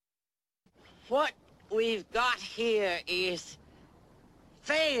What we've got here is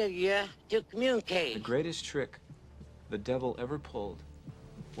failure to communicate. The greatest trick the devil ever pulled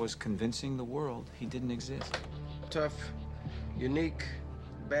was convincing the world he didn't exist. Tough, unique,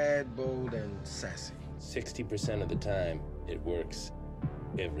 bad, bold, and sassy. 60% of the time, it works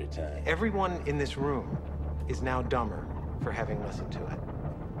every time. Everyone in this room is now dumber for having listened to it.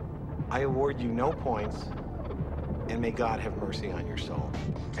 I award you no points, and may God have mercy on your soul.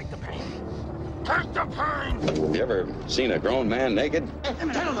 Take the pain. Take the pain! You ever seen a grown man naked?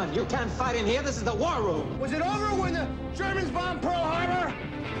 Gentlemen, you can't fight in here. This is the war room. Was it over when the Germans bombed Pearl Harbor?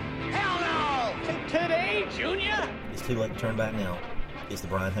 Hell no! Today, Junior? It's too late to turn back now. It's the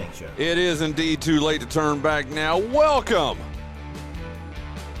Brian Hanks Show. It is indeed too late to turn back now. Welcome.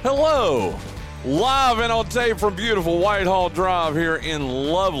 Hello. Live and on tape from beautiful Whitehall Drive here in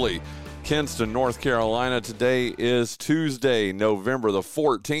lovely Kinston, North Carolina. Today is Tuesday, November the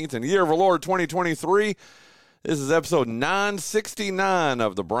 14th, in the year of our Lord 2023. This is episode 969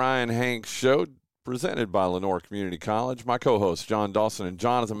 of the Brian Hanks Show, presented by Lenore Community College. My co-hosts, John Dawson and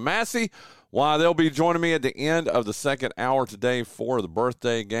Jonathan Massey. Why, they'll be joining me at the end of the second hour today for the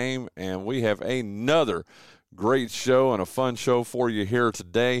birthday game, and we have another great show and a fun show for you here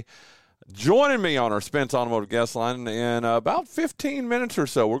today. Joining me on our Spence Automotive guest line in about 15 minutes or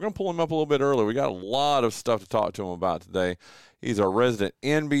so. We're going to pull him up a little bit early. We got a lot of stuff to talk to him about today. He's our resident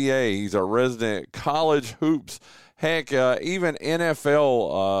NBA. He's our resident college hoops. Heck, even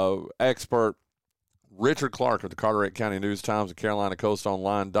NFL expert Richard Clark of the Carteret County News-Times and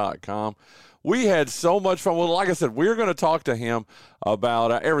CarolinaCoastOnline.com. We had so much fun. Well, like I said, we're going to talk to him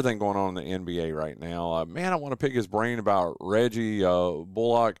about everything going on in the NBA right now. Man, I want to pick his brain about Reggie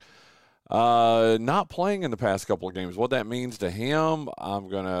Bullock not playing in the past couple of games. What that means to him. We're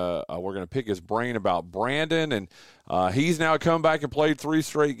gonna pick his brain about Brandon, and he's now come back and played 3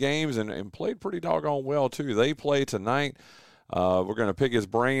 straight games and played pretty doggone well too. They play tonight. We're going to pick his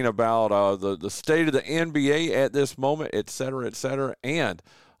brain about the state of the NBA at this moment, et cetera, et cetera. And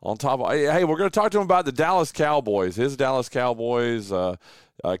on top of, hey, we're going to talk to him about the Dallas Cowboys. His Dallas Cowboys, kind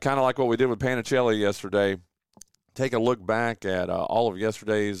of like what we did with Panicelli yesterday. Take a look back at all of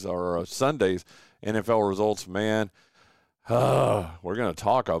yesterday's or Sunday's NFL results, man. We're going to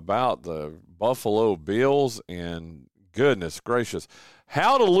talk about the Buffalo Bills, and goodness gracious,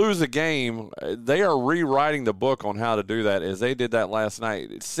 how to lose a game. They are rewriting the book on how to do that, as they did that last night.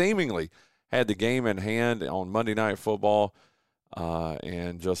 It seemingly had the game in hand on Monday Night Football,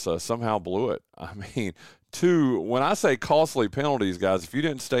 and just somehow blew it. I mean, when I say costly penalties, guys, if you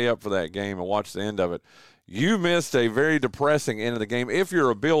didn't stay up for that game and watch the end of it, you missed a very depressing end of the game. If you're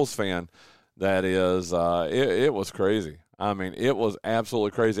a Bills fan, that is, it was crazy. I mean, it was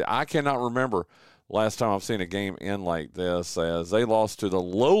absolutely crazy. I cannot remember last time I've seen a game end like this, as they lost to the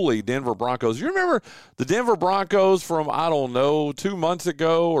lowly Denver Broncos. You remember the Denver Broncos from, 2 months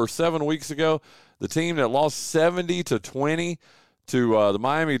ago or 7 weeks ago? The team that lost 70-20 to the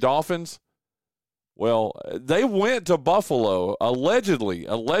Miami Dolphins? Well, they went to Buffalo, allegedly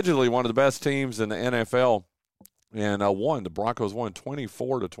one of the best teams in the NFL, and won. The Broncos won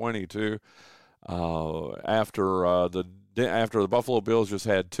 24-22 after the Buffalo Bills just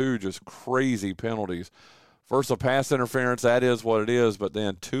had 2 just crazy penalties. First, a pass interference, that is what it is, but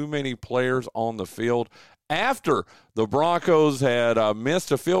then too many players on the field after the Broncos had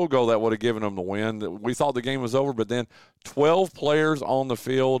missed a field goal that would have given them the win. We thought the game was over, but then 12 players on the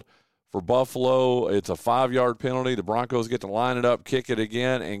field for Buffalo. It's a 5-yard penalty. The Broncos get to line it up, kick it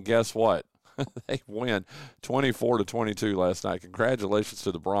again, and guess what? They win 24-22 last night. Congratulations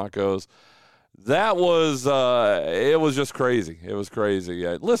to the Broncos. That was it was just crazy. It was crazy.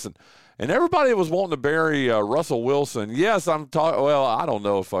 Listen, and everybody was wanting to bury Russell Wilson. Yes, I'm talking. Well, I don't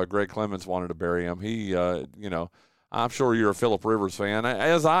know if Greg Clemens wanted to bury him. He, I'm sure you're a Phillip Rivers fan,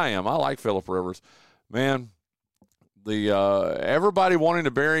 as I am. I like Phillip Rivers, man. The everybody wanting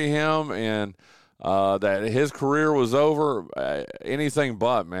to bury him and that his career was over, anything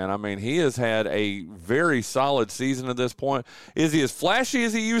but, man. I mean, he has had a very solid season at this point. Is he as flashy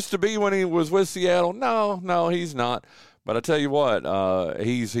as he used to be when he was with Seattle? No, he's not. But I tell you what,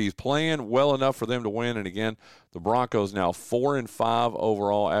 he's playing well enough for them to win. And again, the Broncos now 4-5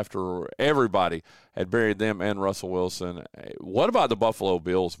 overall after everybody had buried them and Russell Wilson. What about the Buffalo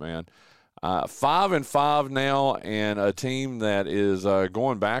Bills, man? 5-5 now, and a team that is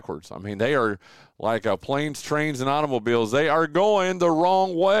going backwards. I mean, they are like planes, trains, and automobiles. They are going the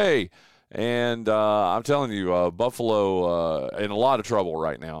wrong way. And I'm telling you, Buffalo in a lot of trouble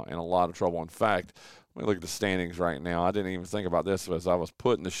right now, in a lot of trouble. In fact, let me look at the standings right now. I didn't even think about this as I was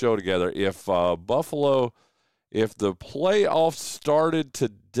putting the show together. If the playoffs started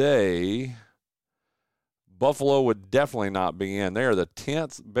today, Buffalo would definitely not be in. They are the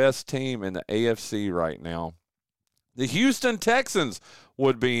 10th best team in the AFC right now. The Houston Texans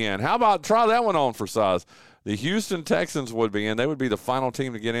would be in. How about try that one on for size? The Houston Texans would be in. They would be the final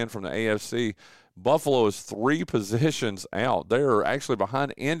team to get in from the AFC. Buffalo is 3 positions out. They're actually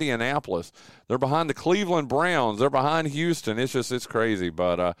behind Indianapolis. They're behind the Cleveland Browns. They're behind Houston. It's crazy.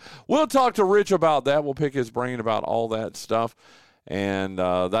 But we'll talk to Rich about that. We'll pick his brain about all that stuff. And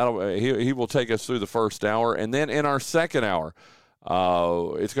he will take us through the first hour. And then in our second hour,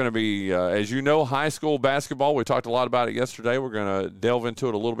 it's going to be, as you know, high school basketball. We talked a lot about it yesterday. We're going to delve into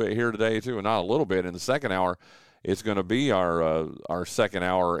it a little bit here today, too, and not a little bit in the second hour. It's going to be our second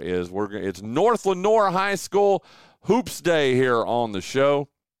hour. It's North Lenoir High School Hoops Day here on the show.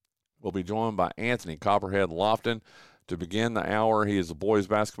 We'll be joined by Anthony Copperhead Lofton to begin the hour. He is the boys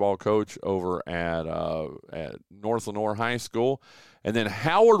basketball coach over at North Lenoir High School. And then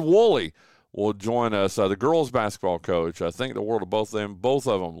Howard Woolley will join us, the girls basketball coach. I think the world of both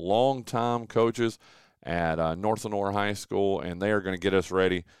of them, longtime coaches at North Lenoir High School, and they are going to get us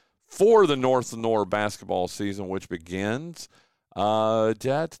ready for the North Lenoir basketball season, which begins, why,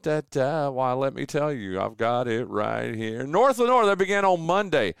 let me tell you, I've got it right here. North Lenoir, they began on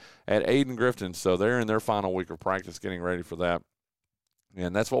Monday at Aiden Grifton, so they're in their final week of practice getting ready for that.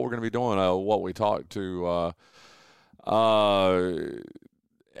 And that's what we're going to be doing, what we talked to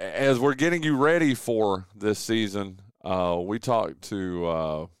as we're getting you ready for this season. We talked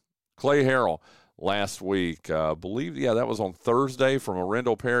to Clay Harrell last week. Believe, that was on Thursday from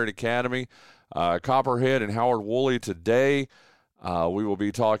Arendelle Parrott Academy. Copperhead and Howard Woolley today. We will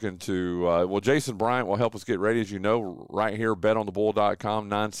be talking to, Jason Bryant will help us get ready, as you know, right here, betonthebull.com,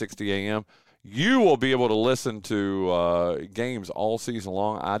 9:60 a.m. You will be able to listen to games all season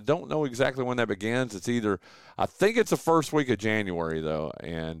long. I don't know exactly when that begins. I think it's the first week of January, though,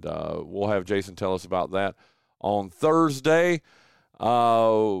 and we'll have Jason tell us about that on Thursday.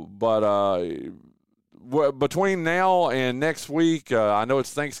 Between now and next week, I know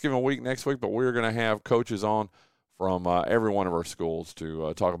it's Thanksgiving week next week, but we're going to have coaches on from every one of our schools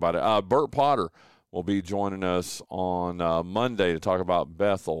to talk about it. Bert Potter will be joining us on Monday to talk about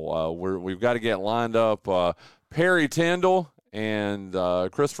Bethel. We've got to get lined up Perry Tyndall and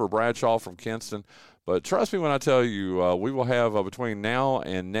Christopher Bradshaw from Kinston. But trust me when I tell you, we will have, between now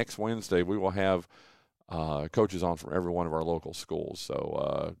and next Wednesday, we will have coaches on from every one of our local schools.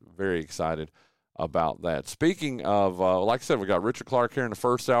 So very excited about that. Speaking of, like I said, we got Richard Clark here in the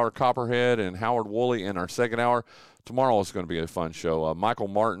first hour, Copperhead and Howard Woolley in our second hour. Tomorrow is going to be a fun show. Michael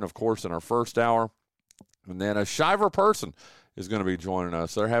Martin, of course, in our first hour. And then a Shiver Person is going to be joining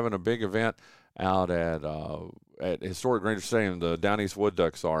us. They're having a big event out at Historic Granger Stadium, the Down East Wood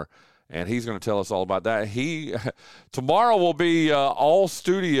Ducks are, and he's going to tell us all about that. Tomorrow will be all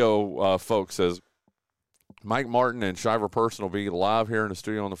studio folks, as Mike Martin and Shiver Person will be live here in the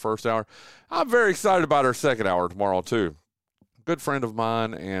studio in the first hour. I'm very excited about our second hour tomorrow, too. Good friend of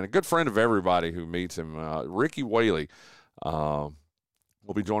mine and a good friend of everybody who meets him, Ricky Whaley, will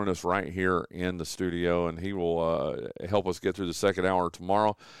be joining us right here in the studio, and he will help us get through the second hour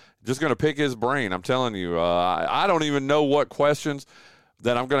tomorrow. Just going to pick his brain. I'm telling you, I don't even know what questions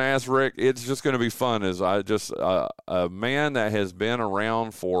that I'm going to ask Rick. It's just going to be fun. A man that has been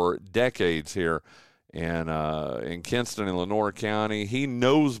around for decades here in Kinston and Lenoir County. He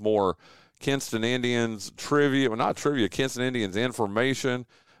knows more Kinston Indians trivia, well, not trivia, Kinston Indians information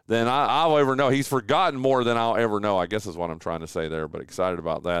than I'll ever know. He's forgotten more than I'll ever know, I guess is what I'm trying to say there, but excited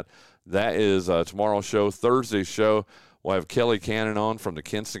about that. That is tomorrow's show. Thursday's show, we'll have Kelly Cannon on from the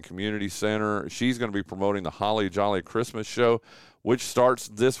Kinston Community Center. She's going to be promoting the Holly Jolly Christmas show, which starts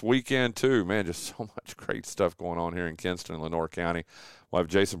this weekend, too. Man, just so much great stuff going on here in Kinston and Lenoir County. We'll have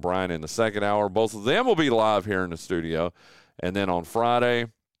Jason Bryant in the second hour. Both of them will be live here in the studio. And then on Friday,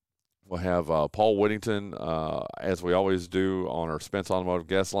 we'll have Paul Whittington, as we always do on our Spence Automotive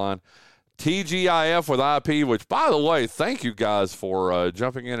guest line. TGIF with IP, which, by the way, thank you guys for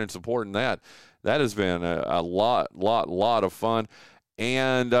jumping in and supporting that. That has been a lot of fun.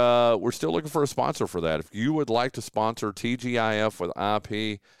 And we're still looking for a sponsor for that. If you would like to sponsor TGIF with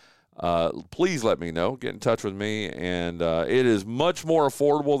IP, please let me know. Get in touch with me. And it is much more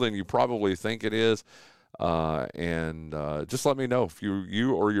affordable than you probably think it is. And just let me know if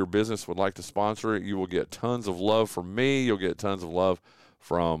you or your business would like to sponsor it. You will get tons of love from me. You'll get tons of love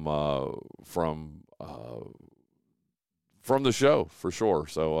from the show for sure.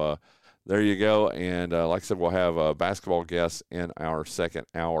 So there you go. And like I said, we'll have basketball guests in our second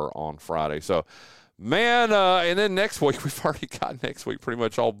hour on Friday. So, man, and then next week, we've already got next week pretty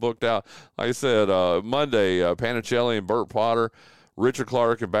much all booked out. Like I said, Monday, Panicelli and Bert Potter. Richard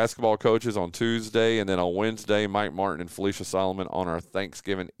Clark and basketball coaches on Tuesday, and then on Wednesday, Mike Martin and Felicia Solomon on our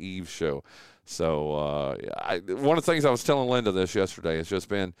Thanksgiving Eve show. So one of the things I was telling Linda this yesterday, it's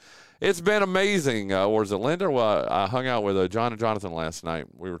been amazing. Or was it Linda? Well, I hung out with John and Jonathan last night.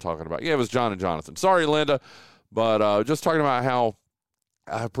 We were talking about, it was John and Jonathan. Sorry, Linda, but just talking about how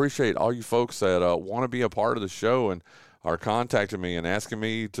I appreciate all you folks that want to be a part of the show and are contacting me and asking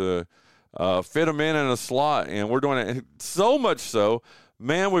me to fit them in a slot. And we're doing it so much so,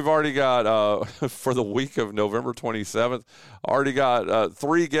 man, we've already got, for the week of November 27th, already got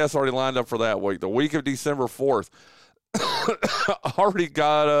 3 guests already lined up for that week. The week of December 4th, already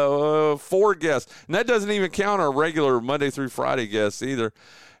got 4 guests. And that doesn't even count our regular Monday through Friday guests either.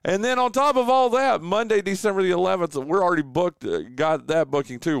 And then on top of all that, Monday, December the 11th, we're already booked, got that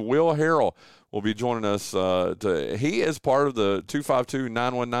booking too. Will Harrell will be joining us. He is part of the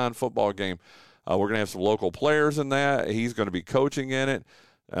 252-919 football game. We're going to have some local players in that. He's going to be coaching in it.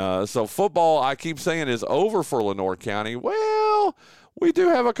 So football, I keep saying, is over for Lenoir County. Well, we do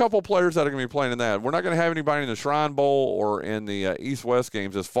have a couple players that are going to be playing in that. We're not going to have anybody in the Shrine Bowl or in the East-West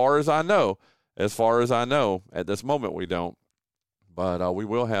games as far as I know. At this moment, we don't. But we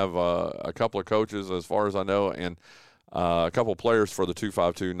will have a couple of coaches, as far as I know, and a couple of players for the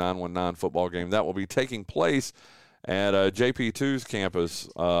 252-919 football game. That will be taking place at JP2's campus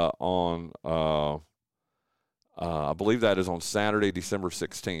on, I believe that is on Saturday, December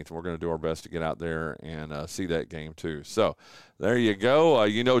 16th. We're going to do our best to get out there and see that game too. So there you go.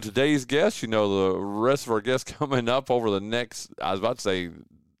 You know today's guests. You know the rest of our guests coming up over the next, I was about to say,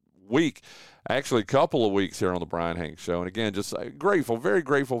 week. Actually, a couple of weeks here on the Brian Hanks Show. And again, just grateful,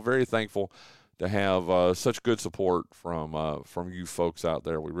 very thankful to have such good support from you folks out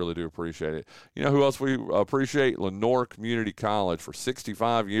there. We really do appreciate it. You know who else we appreciate? Lenoir Community College. For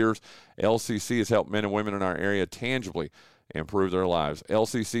 65 years, LCC has helped men and women in our area tangibly improve their lives.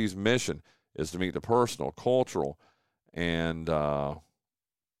 LCC's mission is to meet the personal, cultural, and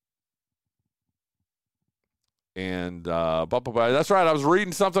that's right. I was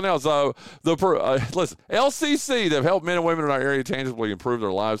reading something else. Listen, LCC, they've helped men and women in our area tangibly improve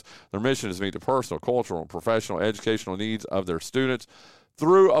their lives. Their mission is to meet the personal, cultural, and professional educational needs of their students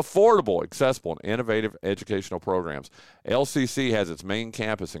through affordable, accessible, and innovative educational programs. LCC has its main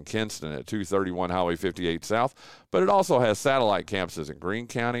campus in Kinston at 231 Highway 58 South, but it also has satellite campuses in Greene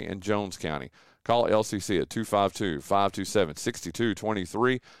County and Jones County. Call LCC at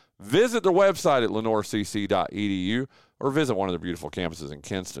 252-527-6223. Visit their website at lenoircc.edu or visit one of their beautiful campuses in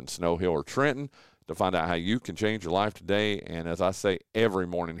Kinston, Snow Hill, or Trenton to find out how you can change your life today. And as I say every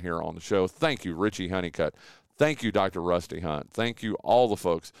morning here on the show, thank you, Richie Honeycutt. Thank you, Dr. Rusty Hunt. Thank you, all the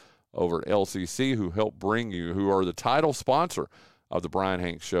folks over at LCC who help bring you, who are the title sponsor of the Brian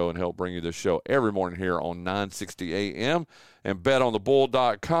Hanks Show and help bring you this show every morning here on 960 AM and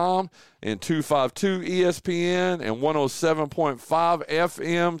betonthebull.com and 252 ESPN and 107.5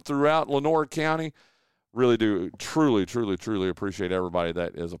 FM throughout Lenoir County. Really do truly appreciate everybody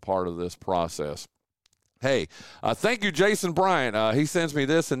that is a part of this process. Hey, thank you, Jason Bryant. He sends me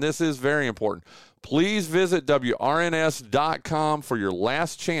this, and this is very important. Please visit WRNS.com for your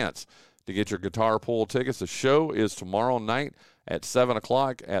last chance to get your guitar pull tickets. The show is tomorrow night at 7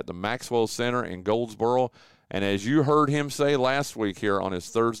 o'clock at the Maxwell Center in Goldsboro. And as you heard him say last week here on his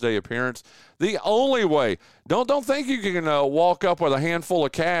Thursday appearance, the only way, don't think you can walk up with a handful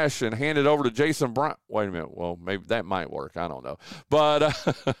of cash and hand it over to Jason Bryant. Wait a minute. Well, maybe that might work. I don't know.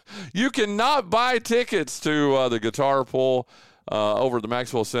 But you cannot buy tickets to the guitar pull over at the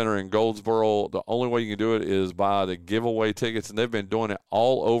Maxwell Center in Goldsboro. The only way you can do it is buy the giveaway tickets. And they've been doing it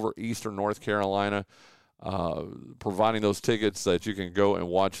all over eastern North Carolina, providing those tickets that you can go and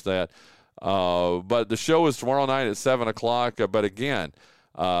watch that. But the show is tomorrow night at 7 o'clock. But again,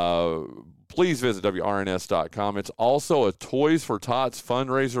 please visit WRNS.com. It's also a Toys for Tots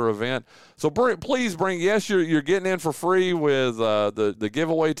fundraiser event. So please bring, yes, you're getting in for free with the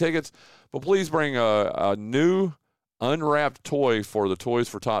giveaway tickets, but please bring a new unwrapped toy for the Toys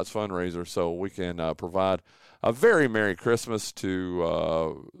for Tots fundraiser so we can provide a very Merry Christmas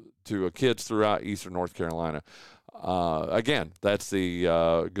to kids throughout eastern North Carolina. Again, that's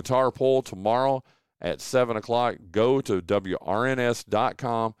the guitar pull tomorrow at 7 o'clock. Go to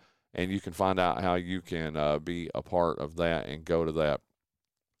WRNS.com, and you can find out how you can be a part of that and go to that.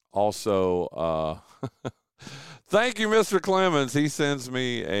 Also, thank you, Mr. Clemens. He sends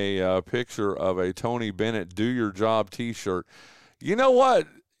me a picture of a Tony Bennett Do Your Job T-shirt. You know what?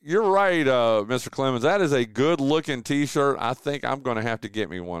 You're right, Mr. Clemens. That is a good-looking T-shirt. I think I'm going to have to get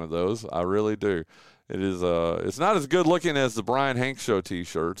me one of those. I really do. It is. It's not as good looking as the Brian Hanks Show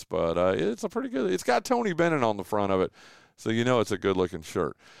T-shirts, but it's a pretty good. It's got Tony Bennett on the front of it, So you know it's a good-looking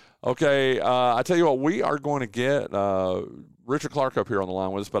shirt. Okay, I tell you what, we are going to get Richard Clark up here on the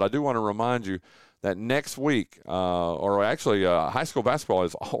line with us, but I do want to remind you that next week, or actually high school basketball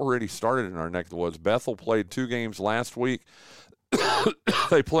has already started in our neck of the woods. Bethel played 2 games last week.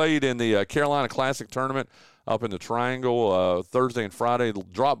 They played in the Carolina Classic Tournament up in the Triangle Thursday and Friday. They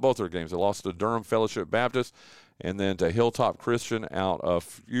dropped both their games. They lost to Durham Fellowship Baptist and then to Hilltop Christian out of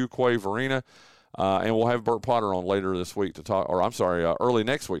Fuquay Varina. And we'll have Burt Potter on later this week to talk, or I'm sorry, early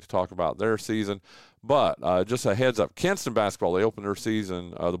next week to talk about their season. But just a heads up, Kinston basketball, they open their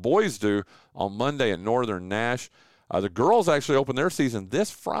season, the boys do, on Monday at Northern Nash. The girls actually open their season this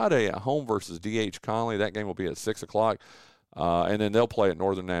Friday at home versus D.H. Conley. That game will be at 6 o'clock. And then they'll play at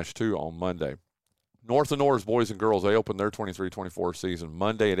Northern Nash, too, on Monday. North and Norris boys and girls, they open their 23-24 season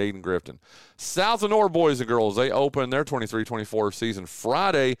Monday at Aden-Grifton. South and North boys and girls, they open their 23-24 season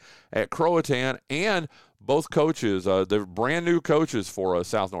Friday at Croatan. And both coaches, they're brand new coaches for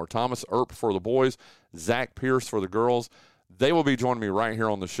South North. Thomas Earp for the boys, Zach Pierce for the girls. They will be joining me right here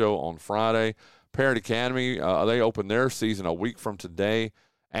on the show on Friday. Parrott Academy, they open their season a week from today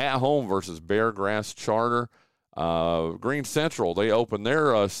at home versus Beargrass Charter. Green Central, they open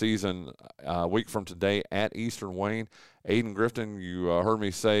their season a week from today at Eastern Wayne. Aden-Grifton, you heard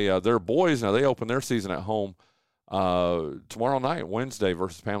me say their boys, now they open their season at home tomorrow night, Wednesday,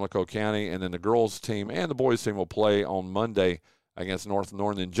 versus Pamlico County. And then the girls team and the boys team will play on Monday against North and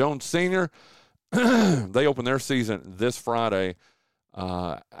North. And then Jones Senior, they open their season this Friday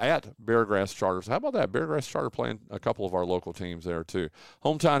at Beargrass Charter. So how about that? Beargrass Charter playing a couple of our local teams there too.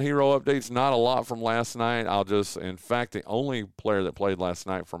 Hometown hero updates, not a lot from last night. In fact, the only player that played last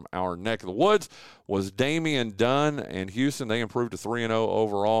night from our neck of the woods was Damian Dunn in Houston. They improved to 3-0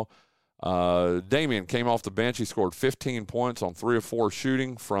 overall. Damian came off the bench. He scored 15 points on 3 of 4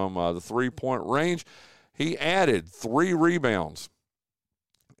 shooting from the 3-point range. He added 3 rebounds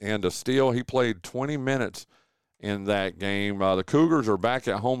and a steal. He played 20 minutes in that game. The Cougars are back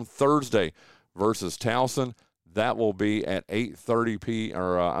at home Thursday versus Towson. That will be at 6:30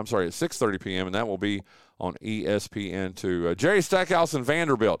 p.m., and that will be on ESPN2. Jerry Stackhouse and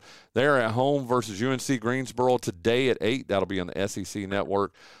Vanderbilt, they're at home versus UNC Greensboro today at 8. That'll be on the SEC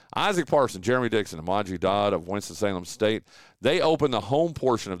Network. Isaac Parson, Jeremy Dixon, and Maji Dodd of Winston-Salem State, they open the home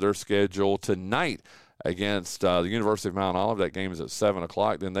portion of their schedule tonight against the University of Mount Olive. That game is at 7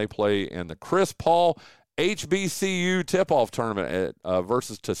 o'clock. Then they play in the Chris Paul HBCU tip-off tournament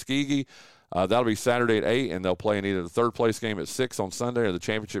versus Tuskegee. That'll be Saturday at 8, and they'll play in either the third-place game at 6 on Sunday or the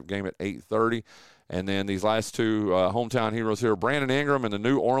championship game at 8:30. And then these last 2 hometown heroes here, Brandon Ingram and the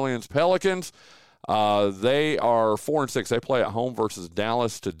New Orleans Pelicans, they are 4-6. They play at home versus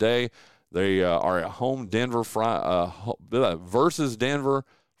Dallas today. They are at home versus Denver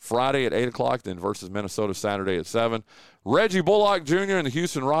Friday at 8 o'clock, then versus Minnesota Saturday at 7. Reggie Bullock Jr. and the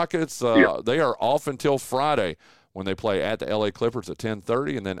Houston Rockets, they are off until Friday when they play at the L.A. Clippers at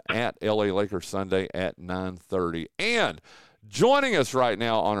 10:30 and then at L.A. Lakers Sunday at 9:30. And joining us right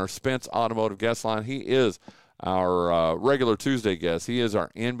now on our Spence Automotive guest line, he is our regular Tuesday guest. He is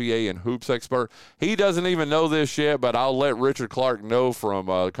our NBA and hoops expert. He doesn't even know this yet, but I'll let Richard Clark know from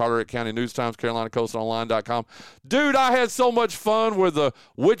Carteret County News Times, CarolinaCoastalOnline.com. Dude, I had so much fun with the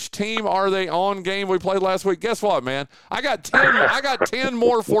which team are they on game we played last week. Guess what, man? I got 10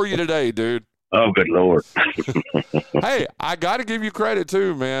 more for you today, dude. Oh, good Lord. Hey, I got to give you credit,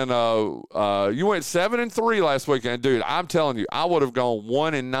 too, man. You went 7-3 last weekend. Dude, I'm telling you, I would have gone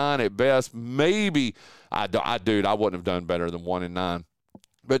 1-9 at best. Maybe, I wouldn't have done better than 1-9.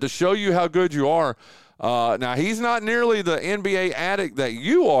 But to show you how good you are, now he's not nearly the NBA addict that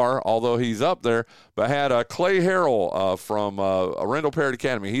you are, although he's up there, but had Clay Harrell from Arundel Parrott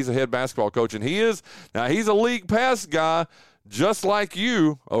Academy. He's a head basketball coach, and he's a league pass guy, just like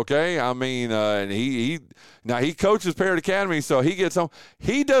you, okay? I mean, and he coaches Parrott Academy, so he gets home.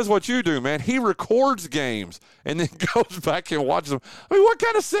 He does what you do, man. He records games and then goes back and watches them. I mean, what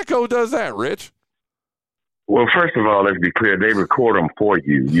kind of sicko does that, Rich? Well, first of all, let's be clear. They record them for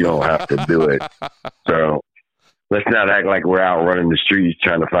you. You don't have to do it. So let's not act like we're out running the streets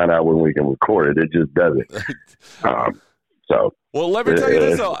trying to find out when we can record it. It just doesn't. Well, let me tell you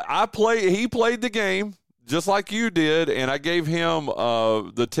this, though. He played the game just like you did, and I gave him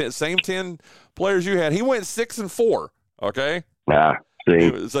same 10 players you had. He went 6-4, okay?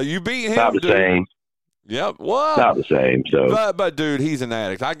 See. So you beat him. Not the same. Yep. Well, not the same. So, but dude, he's an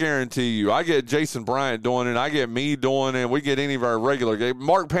addict. I guarantee you. I get Jason Bryant doing it. I get me doing it. We get any of our regular games.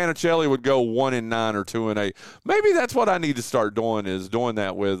 Mark Panicelli would go 1-9 or 2-8. Maybe that's what I need to start doing, is doing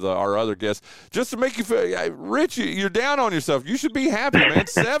that with our other guests, just to make you feel, Rich, you're down on yourself. You should be happy, man.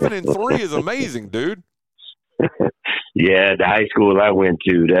 7-3 is amazing, dude. Yeah, the high school I went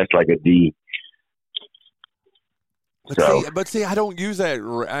to, that's like a D. But see, I don't use that.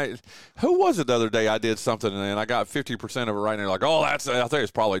 Who was it the other day? I did something and I got 50% of it right. And they're like, "Oh, I think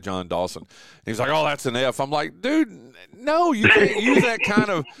it's probably John Dawson." And he's like, "Oh, that's an F." I'm like, "Dude, no, you can't use that kind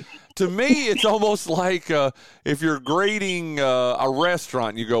of." To me, it's almost like if you're grading a restaurant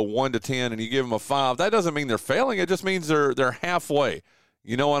and you go 1 to 10 and you give them a 5. That doesn't mean they're failing. It just means they're halfway.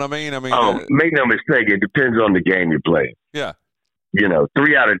 You know what I mean? Make no mistake. It depends on the game you play. Yeah.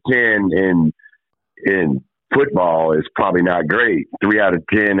 3 out of 10 in football is probably not great. 3 out of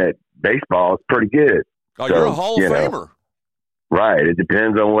 10 at baseball is pretty good. Oh, you're a Hall of Famer. Right. It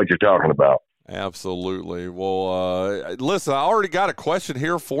depends on what you're talking about. Absolutely. Well, listen, I already got a question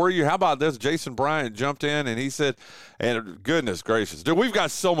here for you. How about this? Jason Bryant jumped in and he said, and goodness gracious, dude, we've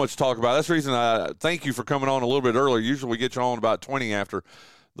got so much to talk about. That's the reason I thank you for coming on a little bit earlier. Usually we get you on about 20 after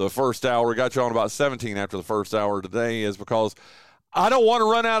the first hour. We got you on about 17 after the first hour today is because I don't want to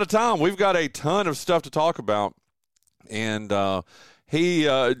run out of time. We've got a ton of stuff to talk about. And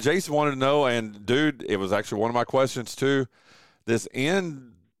Jason wanted to know, and dude, it was actually one of my questions too. This end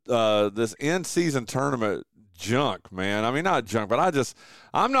season tournament junk, man. I mean, not junk, but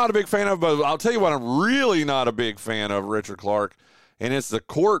I'm not a big fan of, but I'll tell you what I'm really not a big fan of, Richard Clark, and it's the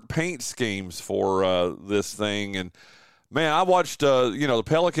court paint schemes for this thing. And man, I watched, the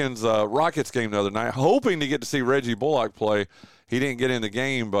Pelicans Rockets game the other night, hoping to get to see Reggie Bullock play. He didn't get in the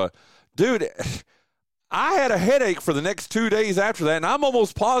game, but dude, I had a headache for the next 2 days after that, and I'm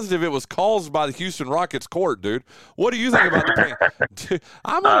almost positive it was caused by the Houston Rockets court, dude. What do you think about the paint? Dude,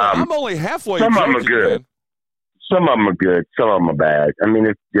 I'm only halfway. Some joking, of them are good. Man. Some of them are good. Some of them are bad. I mean,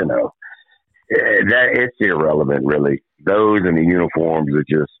 it's irrelevant, really. Those and the uniforms are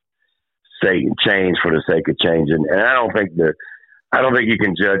just change for the sake of changing, and I don't think you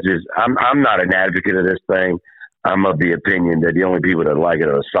can judge this. I'm not an advocate of this thing. I'm of the opinion that the only people that like it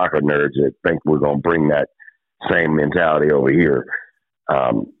are soccer nerds that think we're going to bring that same mentality over here.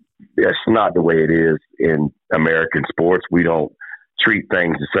 That's not the way it is in American sports. We don't treat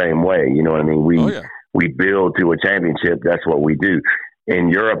things the same way. You know what I mean? We build to a championship. That's what we do. In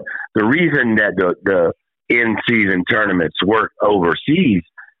Europe, the reason that the in-season tournaments work overseas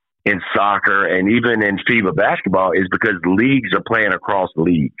in soccer and even in FIBA basketball is because leagues are playing across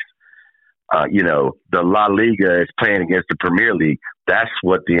leagues. The La Liga is playing against the Premier League. That's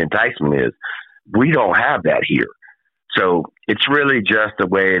what the enticement is. We don't have that here. So it's really just a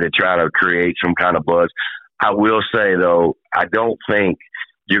way to try to create some kind of buzz. I will say, though, I don't think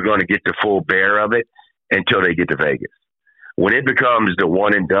you're going to get the full bear of it until they get to Vegas. When it becomes the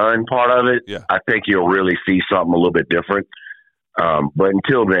one and done part of it, I think you'll really see something a little bit different. But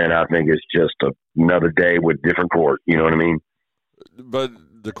until then, I think it's just another day with different court. You know what I mean? But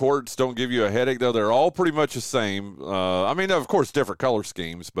the courts don't give you a headache, though. They're all pretty much the same. Of course, different color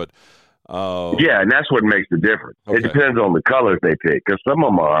schemes, but and that's what makes the difference. Okay. It depends on the colors they pick, because some of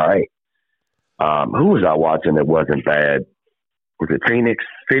them are all right. Who was I watching that wasn't bad? Was it Phoenix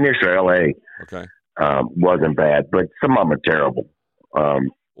or L.A.? Okay, wasn't bad, but some of them are terrible.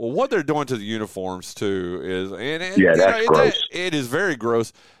 Well, what they're doing to the uniforms too is, that's gross. It is very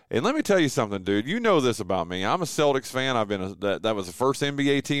gross. And let me tell you something, dude. You know this about me. I'm a Celtics fan. That was the first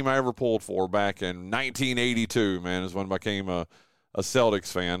NBA team I ever pulled for back in 1982. Man, is when I became a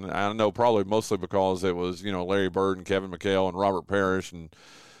Celtics fan. I know probably mostly because it was Larry Bird and Kevin McHale and Robert Parrish and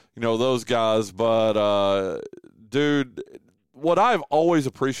those guys. But dude, what I've always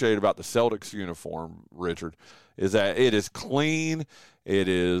appreciated about the Celtics uniform, Richard, is that it is clean. It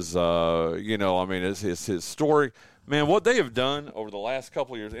is it's historic. Man, what they have done over the last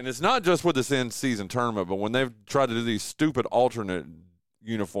couple of years, and it's not just with this in-season tournament, but when they've tried to do these stupid alternate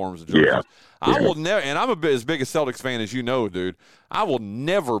uniforms and jerseys, I will never, and I'm as big a Celtics fan as you know, dude, I will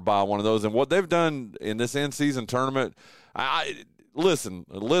never buy one of those. And what they've done in this in-season tournament, listen,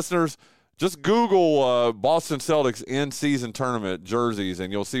 listeners, just Google Boston Celtics in-season tournament jerseys,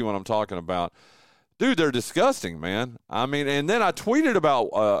 and you'll see what I'm talking about. Dude, they're disgusting, man. I mean, and then I tweeted about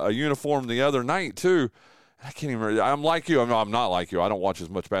a uniform the other night, too. I can't even remember. I'm like you. I'm not like you. I don't watch as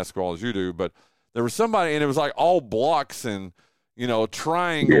much basketball as you do. But there was somebody, and it was like all blocks and,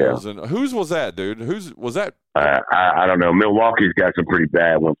 triangles. Yeah. And whose was that, dude? Whose was that? I don't know. Milwaukee's got some pretty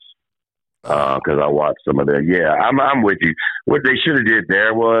bad ones because I watched some of that. Yeah, I'm with you. What they should have did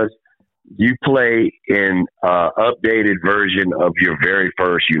there was you play in updated version of your very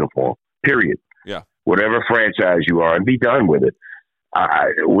first uniform, period. Yeah. Whatever franchise you are, and be done with it.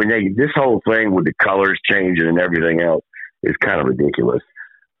 This whole thing with the colors changing and everything else is kind of ridiculous.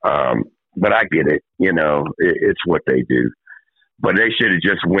 But I get it. It's what they do. But they should have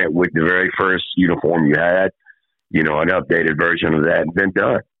just went with the very first uniform you had an updated version of that and been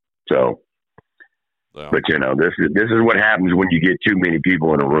done. So, Yeah. But this is what happens when you get too many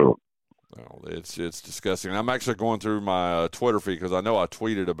people in a room. Well, it's disgusting. I'm actually going through my Twitter feed because I know I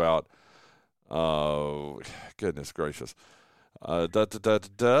tweeted about. Goodness gracious. I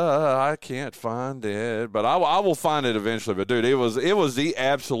can't find it, but I will find it eventually. But dude, it was the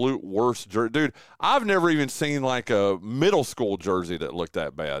absolute worst jersey. Dude, I've never even seen like a middle school jersey that looked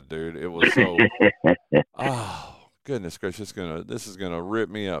that bad, dude. It was so. Oh goodness gracious, this is gonna rip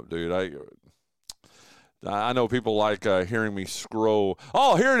me up, dude. I know people like hearing me scroll.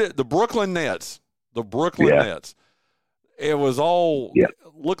 Oh, here it is. The Brooklyn Nets. Nets. It was all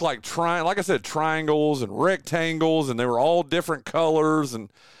looked like like I said, triangles and rectangles, and they were all different colors.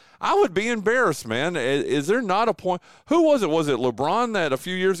 And I would be embarrassed, man. Is there not a point? Who was it? Was it LeBron that a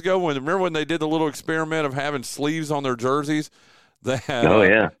few years ago remember when they did the little experiment of having sleeves on their jerseys?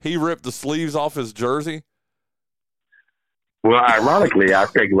 He ripped the sleeves off his jersey. Well, ironically, I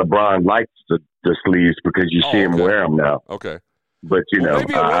think LeBron likes the sleeves because you see him wear them now. Okay. But,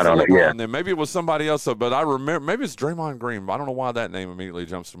 maybe it I don't know. LeBron then. Maybe it was somebody else. But I remember, maybe it's Draymond Green. I don't know why that name immediately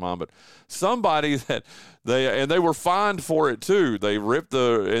jumps to mind. But somebody that they were fined for it too. They ripped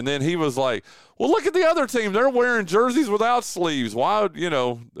and then he was like, well, look at the other team. They're wearing jerseys without sleeves. Why,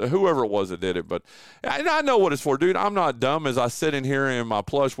 whoever it was that did it. But I know what it's for, dude. I'm not dumb as I sit in here in my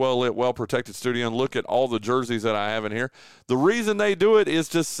plush, well-lit, well-protected studio and look at all the jerseys that I have in here. The reason they do it is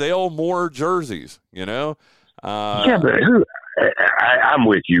to sell more jerseys, Yeah, but I'm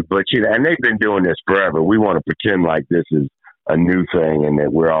with you, but and they've been doing this forever. We want to pretend like this is a new thing and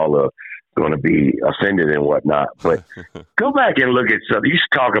that we're all going to be offended and whatnot. But go back and look at something. You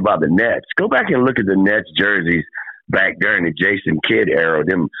should talk about the Nets. Go back and look at the Nets jerseys back during the Jason Kidd era,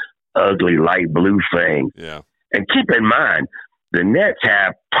 them ugly light blue things. Yeah. And keep in mind, the Nets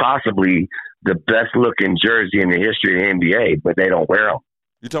have possibly the best looking jersey in the history of the NBA, but they don't wear them.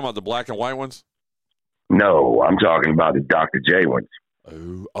 You talking about the black and white ones? No, I'm talking about the Dr. J ones.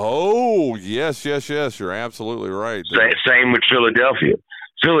 Oh, yes. You're absolutely right. Same with Philadelphia.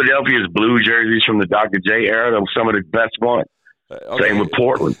 Philadelphia's blue jerseys from the Dr. J era are some of the best ones. Okay. Same with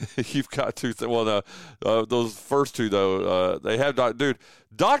Portland. You've got two. Those first two, though, they have. Dude,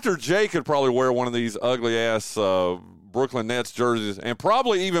 Dr. J could probably wear one of these ugly-ass Brooklyn Nets jerseys and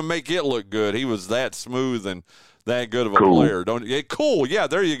probably even make it look good. He was that smooth and that good of a player. Cool. Yeah,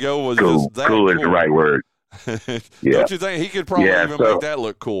 there you go. Cool is the right word. Yeah. Don't you think he could probably make that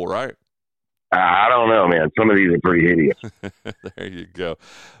look cool, right? I don't know, man. Some of these are pretty hideous. There you go.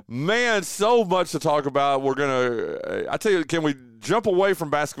 Man, so much to talk about. I tell you, can we jump away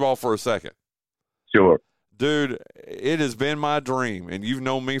from basketball for a second? Sure. Dude, it has been my dream, and you've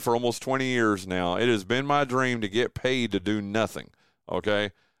known me for almost 20 years now. It has been my dream to get paid to do nothing,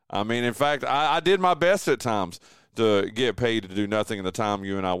 okay? I mean, in fact, I did my best at times to get paid to do nothing in the time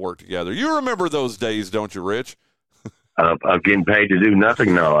you and I worked together. You remember those days, don't you, Rich? Of getting paid to do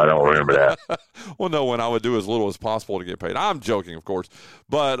nothing? No, I don't remember that. Well, no, when I would do as little as possible to get paid. I'm joking, of course.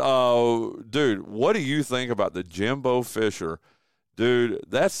 But, dude, what do you think about the Jimbo Fisher? Dude,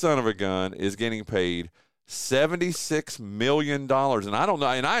 that son of a gun is getting paid $76 million. And I don't know.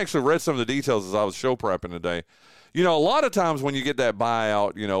 And I actually read some of the details as I was show prepping today. A lot of times when you get that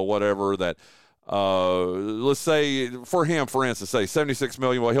buyout, whatever, that let's say for him, for instance, say $76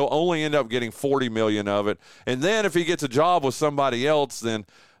 million, well, he'll only end up getting $40 million of it. And then if he gets a job with somebody else, then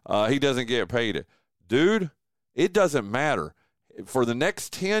he doesn't get paid it. Dude, it doesn't matter. For the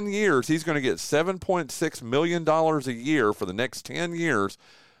next 10 years, he's going to get $7.6 million a year for the next 10 years.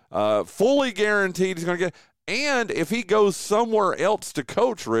 Fully guaranteed he's going to get. And if he goes somewhere else to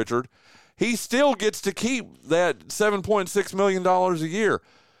coach, Richard, he still gets to keep that $7.6 million a year.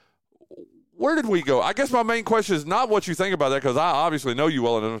 Where did we go? I guess my main question is not what you think about that, because I obviously know you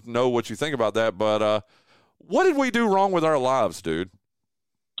well enough to know what you think about that, but what did we do wrong with our lives, dude?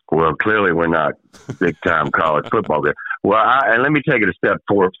 Well, clearly we're not big-time college football there. Well, and let me take it a step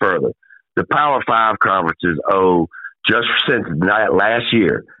forward further. The Power 5 conferences owe, just since last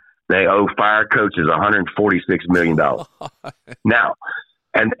year, they owe fire coaches $146 million. Now,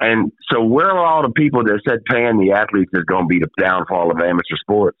 and so where are all the people that said paying the athletes is going to be the downfall of amateur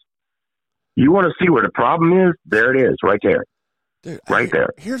sports? You want to see where the problem is? There it is, right there. Dude, right there.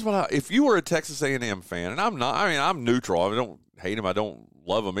 Here's what if you were a Texas A&M fan, and I'm not, I'm neutral. I don't hate them. I don't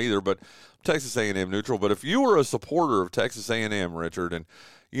love them either, but Texas A&M neutral. But if you were a supporter of Texas A&M, Richard, and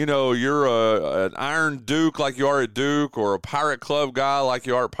you're an Iron Duke like you are at Duke, or a Pirate Club guy like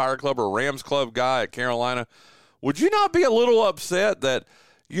you are at Pirate Club, or a Rams Club guy at Carolina, would you not be a little upset that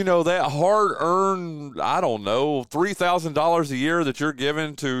that hard-earned, I don't know, $3,000 a year that you're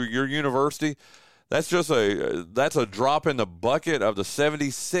giving to your university, That's just that's a drop in the bucket of the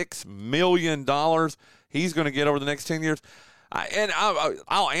 $76 million he's going to get over the next 10 years.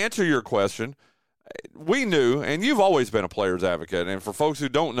 I'll answer your question. We knew, and you've always been a player's advocate. And for folks who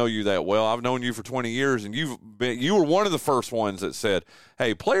don't know you that well, I've known you for 20 years, and you were one of the first ones that said,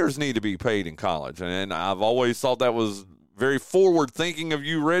 hey, players need to be paid in college. And I've always thought that was very forward thinking of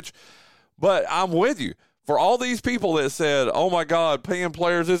you, Rich. But I'm with you. For all these people that said, oh, my God, paying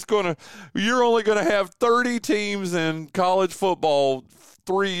players, you're only going to have 30 teams in college football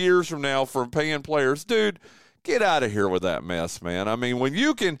 3 years from now for paying players. Dude, get out of here with that mess, man. I mean, when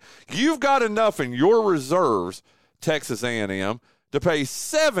you've got enough in your reserves, Texas A&M, to pay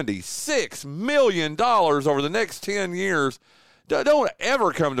 $76 million over the next 10 years. Don't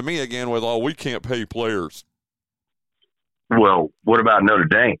ever come to me again with, oh, we can't pay players. Well, what about Notre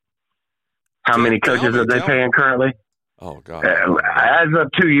Dame? How many coaches are they paying currently? Oh, God. As of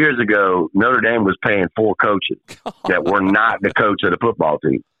 2 years ago, Notre Dame was paying 4 coaches that were not the coach of the football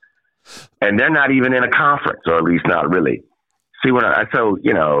team. And they're not even in a conference, or at least not really. See,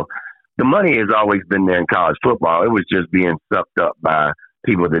 the money has always been there in college football. It was just being sucked up by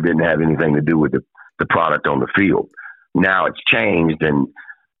people that didn't have anything to do with the product on the field. Now it's changed, and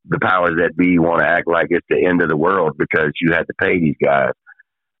the powers that be want to act like it's the end of the world because you had to pay these guys.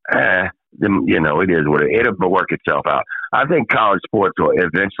 It is what it'll work itself out. I think college sports will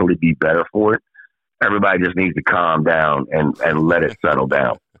eventually be better for it. Everybody just needs to calm down and let it settle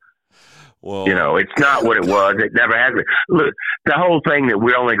down. Well, it's not what it was. It never has been. Look, the whole thing that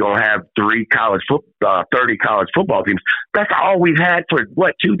we're only going to have 30 college football teams, that's all we've had for,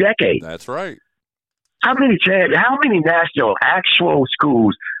 2 decades? That's right. How many national actual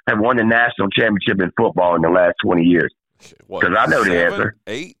schools have won the national championship in football in the last 20 years? Because I know 7, the answer.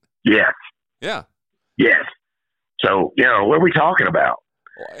 8? Yes. Yeah. Yes. So, what are we talking about?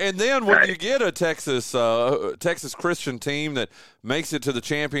 And then when you get a Texas Christian team that makes it to the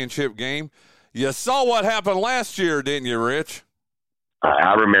championship game, you saw what happened last year, didn't you, Rich?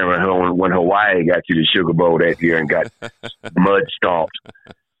 I remember when Hawaii got to the Sugar Bowl that year and got mud stomped.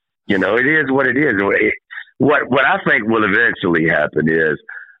 It is what it is. What I think will eventually happen is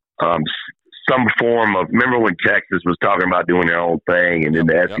some form of – remember when Texas was talking about doing their own thing and then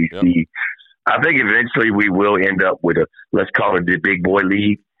the SEC – I think eventually we will end up with let's call it the big boy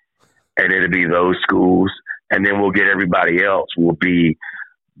league, and it'll be those schools, and then we'll get everybody else will be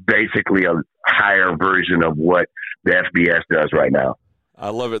basically a higher version of what the FBS does right now. I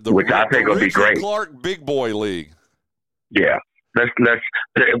love it. Which I think will be great. Clark Big Boy League. Yeah.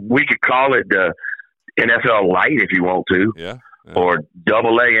 We could call it the NFL Light if you want to. Yeah. Or AA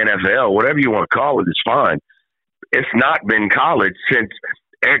NFL, whatever you want to call it, it's fine. It's not been college since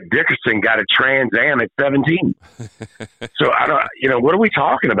Eric Dickerson got a Trans Am at 17. So what are we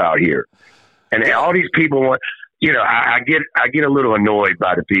talking about here? And all these people want, I get a little annoyed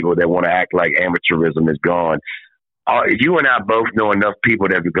by the people that want to act like amateurism is gone. You and I both know enough people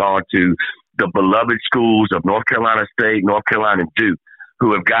that have gone to the beloved schools of North Carolina State, North Carolina Duke,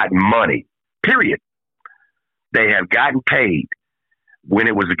 who have gotten money, period. They have gotten paid when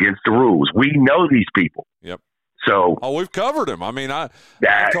it was against the rules. We know these people. Yep. So, we've covered him. I mean, I've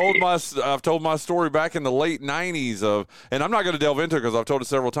told my story back in the late '90s and I'm not going to delve into it because I've told it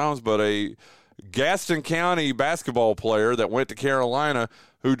several times. But a Gaston County basketball player that went to Carolina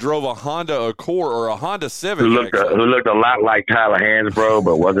who drove a Honda Accord or a Honda Civic, who looked a lot like Tyler Hansbrough,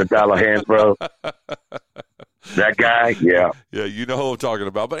 but wasn't Tyler Hansbrough. That guy, yeah. Yeah, you know who I'm talking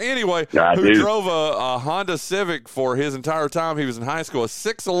about. But anyway, who drove a Honda Civic for his entire time he was in high school, a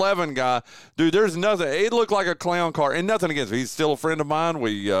 6'11" guy. Dude, there's nothing. It looked like a clown car, and nothing against him. He's still a friend of mine.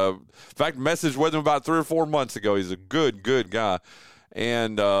 We, in fact, messaged with him about 3 or 4 months ago. He's a good guy.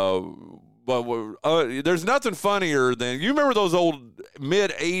 And there's nothing funnier than, you remember those old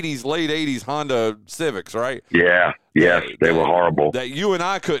mid-'80s, late '80s Honda Civics, right? Yeah. Yes, they were horrible. That you and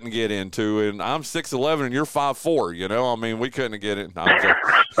I couldn't get into, and I'm 6'11" and you're 5'4", I mean, we couldn't get it.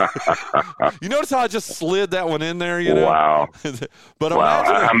 You notice how I just slid that one in there, Wow. But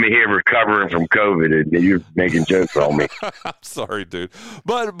I'm here recovering from COVID, and you're making jokes on me. I'm sorry, dude.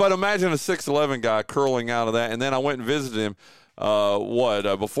 But imagine a 6'11" guy curling out of that, and then I went and visited him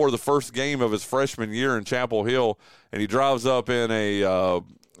before the first game of his freshman year in Chapel Hill, and he drives up in a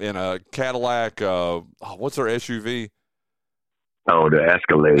Cadillac, what's their SUV? Oh, the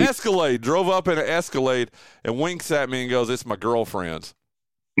Escalade. Escalade. Drove up in an Escalade and winks at me and goes, "It's my girlfriend's."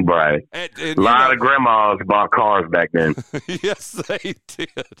 Right. And a lot of grandmas bought cars back then. Yes, they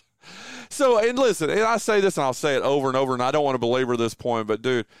did. So, and listen, and I say this and I'll say it over and over, and I don't want to belabor this point, but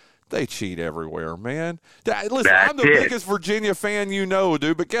dude, they cheat everywhere, man. Listen, I'm the biggest Virginia fan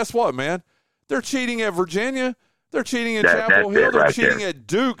dude, but guess what, man? They're cheating at Virginia. They're cheating at Chapel Hill. They're cheating at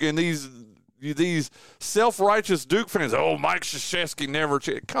Duke, and these self-righteous Duke fans. Oh, Mike Krzyzewski never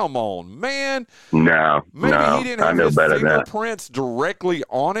cheated. Come on, man. No, maybe he didn't have his fingerprints that. directly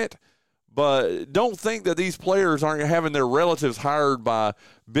on it, but don't think that these players aren't having their relatives hired by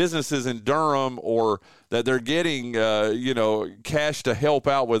businesses in Durham, or that they're getting cash to help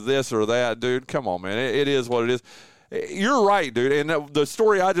out with this or that, dude. Come on, man. It is what it is. You're right, dude. And the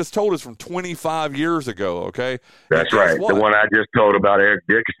story I just told is from 25 years ago, okay? That's right. The one I just told about Eric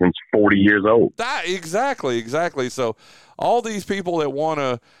Dickerson's 40 years old. Exactly. So all these people that want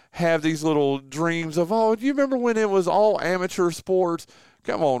to have these little dreams of, oh, do you remember when it was all amateur sports?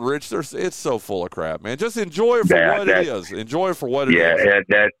 Come on, Rich. It's so full of crap, man. Just enjoy it for what it is. Enjoy it for what it is.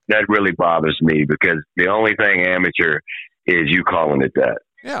 Yeah, that really bothers me, because the only thing amateur is you calling it that.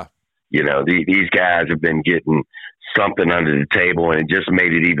 Yeah. These guys have been getting something under the table, and it just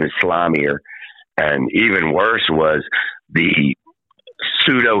made it even slimier. And even worse was the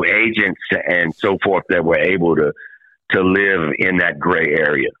pseudo agents and so forth that were able to live in that gray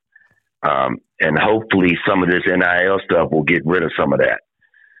area. And hopefully some of this NIL stuff will get rid of some of that.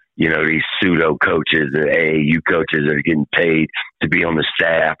 These pseudo coaches, the AAU coaches that are getting paid to be on the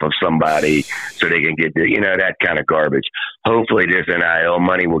staff of somebody so they can get that kind of garbage. Hopefully this NIL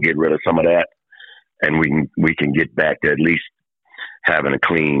money will get rid of some of that, and we can get back to at least having a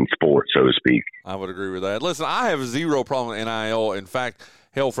clean sport, so to speak. I would agree with that. Listen, I have zero problem with NIL. In fact,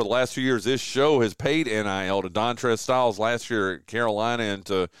 hell, for the last 2 years, this show has paid NIL to Dontrez Styles last year at Carolina, and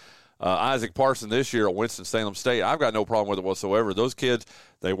to Isaac Parson this year at Winston-Salem State. I've got no problem with it whatsoever. Those kids,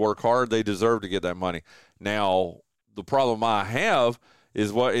 they work hard. They deserve to get that money. Now, the problem I have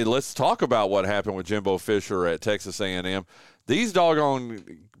is let's talk about what happened with Jimbo Fisher at Texas A&M. These doggone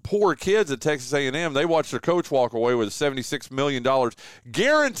poor kids at Texas A&M, they watched their coach walk away with $76 million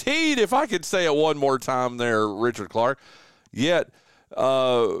guaranteed, if I could say it one more time there, Richard Clark. Yet,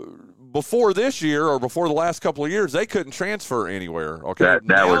 before this year, or before the last couple of years, they couldn't transfer anywhere. Okay,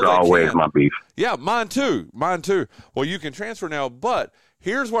 that was always my beef. Yeah, mine too. Well, you can transfer now, but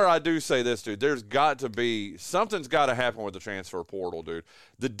here's where I do say this, dude. There's got to be something's got to happen with the transfer portal, dude.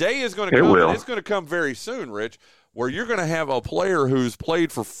 The day is going to come, and it's going to come very soon, Rich, where you're going to have a player who's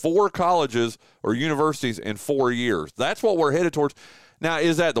played for 4 colleges or universities in 4 years. That's what we're headed towards. Now,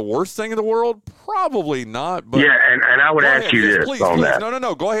 is that the worst thing in the world? Probably not. But yeah, and I would ask you this on that.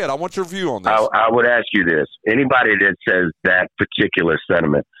 No. Go ahead. I want your view on this. I would ask you this. Anybody that says that particular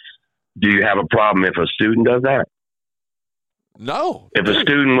sentiment, do you have a problem if a student does that? No. If a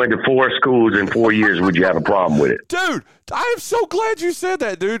student went to 4 schools in 4 years, would you have a problem with it? Dude, I am so glad you said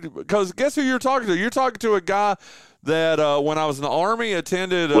that, dude, because guess who you're talking to? You're talking to a guy that when I was in the Army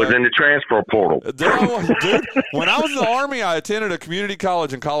attended was in the transfer portal. Dude, when I was in the Army, I attended a community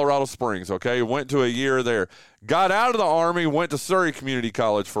college in Colorado Springs, okay? Went to a year there. Got out of the Army, went to Surrey Community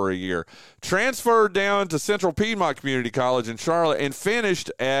College for a year. Transferred down to Central Piedmont Community College in Charlotte and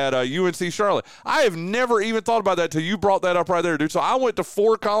finished at UNC Charlotte. I have never even thought about that till you brought that up right there, dude. So I went to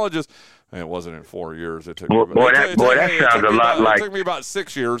 4 colleges. And it wasn't in 4 years. It took me it took me about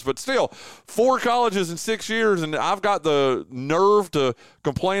 6 years, but still, 4 colleges in 6 years, and I've got the nerve to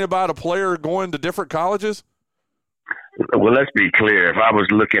complain about a player going to different colleges. Well, let's be clear. If I was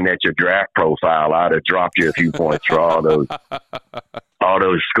looking at your draft profile, I'd have dropped you a few points for all those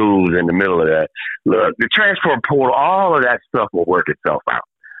schools in the middle of that. Look, the transfer portal, all of that stuff will work itself out.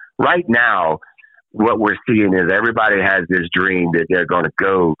 Right now, what we're seeing is everybody has this dream that they're going to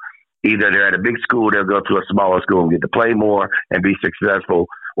go. Either they're at a big school, they'll go to a smaller school and get to play more and be successful,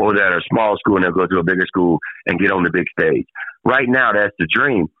 or they're at a small school and they'll go to a bigger school and get on the big stage. Right now, that's the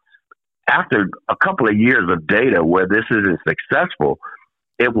dream. After a couple of years of data where this isn't successful,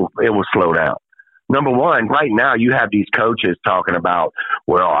 it will slow down. Number one, right now you have these coaches talking about,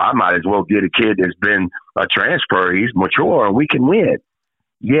 well, I might as well get a kid that's been a transfer. He's mature and we can win.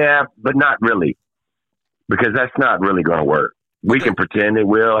 Yeah, but not really, because that's not really going to work. We can pretend it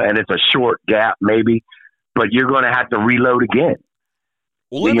will, and it's a short gap maybe, but you're going to have to reload again.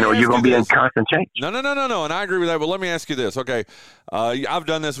 Well, you're going to be in constant change. No, and I agree with that, but let me ask you this. Okay, I've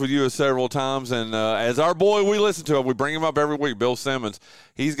done this with you several times, and as our boy we listen to him, we bring him up every week, Bill Simmons.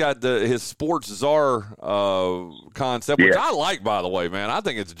 He's got his sports czar concept, which I like, by the way, man. I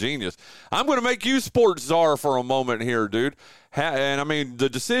think it's genius. I'm going to make you sports czar for a moment here, dude. And, I mean, the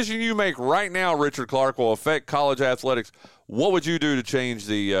decision you make right now, Richard Clark, will affect college athletics. What would you do to change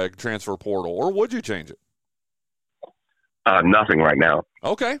the transfer portal, or would you change it? Nothing right now.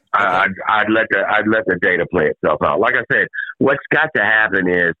 Okay. I'd let the data play itself out. Like I said, what's got to happen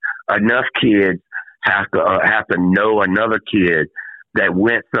is enough kids have to know another kid that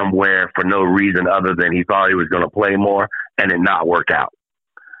went somewhere for no reason other than he thought he was going to play more and it not work out.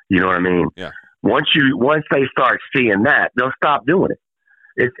 You know what I mean? Yeah. Once they start seeing that, they'll stop doing it.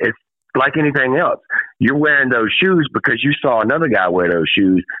 It's like anything else. You're wearing those shoes because you saw another guy wear those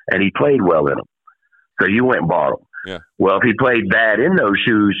shoes and he played well in them. So you went and bought them. Yeah. Well, if he played bad in those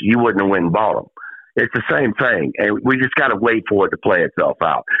shoes, you wouldn't have went and bought them. It's the same thing. And we just got to wait for it to play itself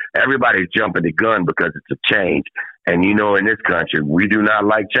out. Everybody's jumping the gun because it's a change. And, you know, in this country, we do not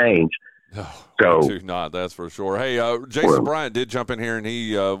like change. No, so, we do not, that's for sure. Hey, Jason Bryant did jump in here, and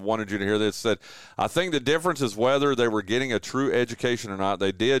he wanted you to hear this. Said, I think the difference is whether they were getting a true education or not.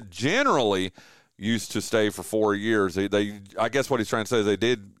 They did generally used to stay for 4 years. I guess what he's trying to say is they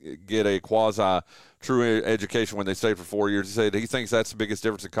did get a quasi-true education when they stayed for 4 years. He said he thinks that's the biggest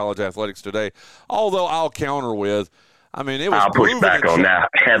difference in college athletics today. Although I'll counter with, I mean, it was. I'll push back on that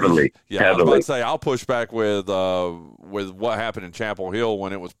heavily. Yeah, I was about to say I'll push back with what happened in Chapel Hill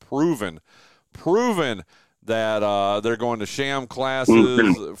when it was proven that they're going to sham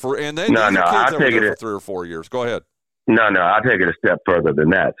classes for, and then I'll take it for 3 or 4 years. Go ahead. No, I'll take it a step further than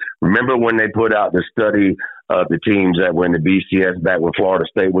that. Remember when they put out the study of the teams that were in the BCS back when Florida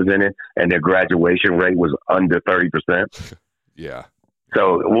State was in it, and their graduation rate was under 30%? Yeah.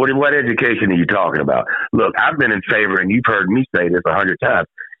 So what education are you talking about? Look, I've been in favor, and you've heard me say this 100 times.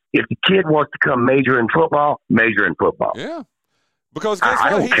 If the kid wants to come major in football, major in football. Yeah. Because guess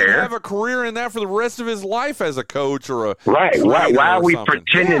what? He can have a career in that for the rest of his life as a coach or a right. Why are we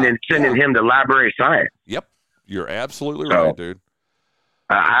pretending and sending him to library science? Yep. You're absolutely right, dude.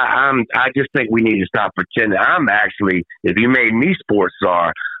 I just think we need to stop pretending. I'm actually, if you made me sports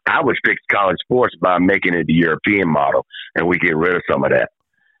czar, I would fix college sports by making it the European model, and we get rid of some of that.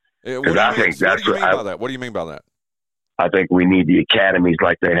 Because I think that's what do you mean by that? What do you mean by that? I think we need the academies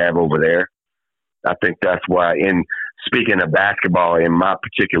like they have over there. I think that's why, speaking of basketball, in my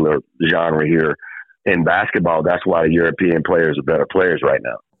particular genre here, in basketball, that's why the European players are better players right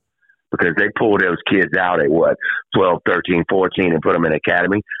now. Because they pull those kids out at 12, 13, 14 and put them in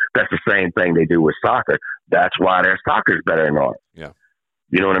academy. That's the same thing they do with soccer. That's why their soccer's better than ours. Yeah.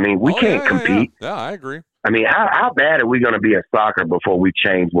 You know what I mean? We can't compete. Yeah, I agree. I mean, how bad are we going to be at soccer before we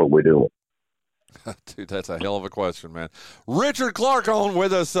change what we're doing? Dude, that's a hell of a question, man. Richard Clark on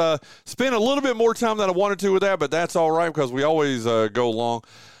with us. Spent a little bit more time than I wanted to with that, but that's all right because we always go long.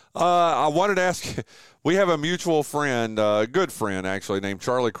 I wanted to ask you, we have a mutual friend, a good friend actually, named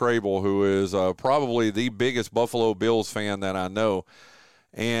Charlie Crable, who is probably the biggest Buffalo Bills fan that I know.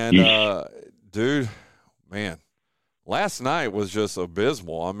 And, dude, man, last night was just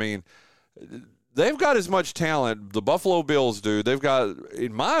abysmal. I mean, they've got as much talent, the Buffalo Bills do. They've got,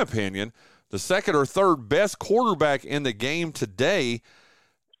 in my opinion, the second or third best quarterback in the game today.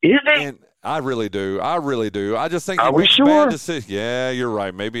 Is it? And I really do. I just think are we sure? Bad decisions. Yeah, you're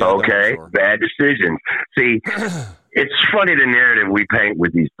right. Maybe. Okay, bad decisions. See, it's funny the narrative we paint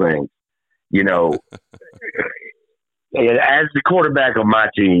with these things. You know, as the quarterback of my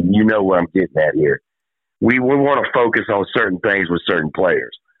team, you know what I'm getting at here. We want to focus on certain things with certain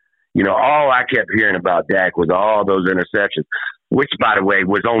players. You know, all I kept hearing about Dak was all those interceptions, which, by the way,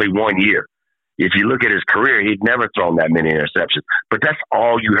 was only 1 year. If you look at his career, he'd never thrown that many interceptions. But that's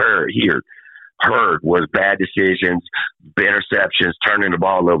all you heard was bad decisions, interceptions, turning the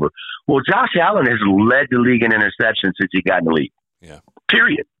ball over. Well, Josh Allen has led the league in interceptions since he got in the league. Yeah.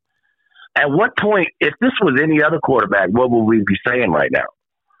 Period. At what point, if this was any other quarterback, what would we be saying right now?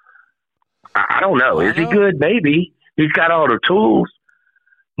 I don't know. Is he good? Maybe. He's got all the tools.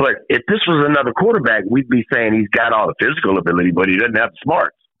 But if this was another quarterback, we'd be saying he's got all the physical ability, but he doesn't have the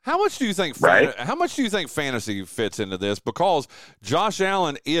smarts. How much do you think? How much do you think fantasy fits into this? Because Josh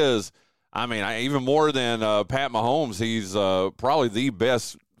Allen is, I mean, even more than Pat Mahomes, he's probably the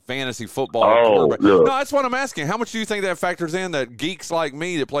best fantasy football quarterback. Look. No, that's what I'm asking. How much do you think that factors in? That geeks like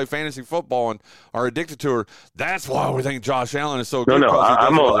me that play fantasy football and are addicted to her. That's why we think Josh Allen is so good. No,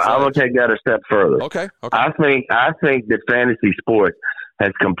 I'm gonna take that a step further. Okay. I think that fantasy sports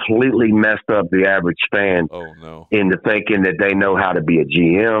has completely messed up the average fan into thinking that they know how to be a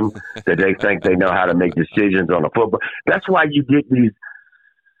GM, that they think they know how to make decisions on a football. That's why you get these,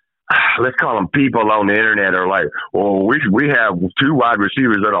 let's call them people on the internet are like, well, we have 2 wide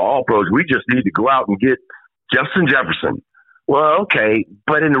receivers that are all pros. We just need to go out and get Justin Jefferson. Well, okay,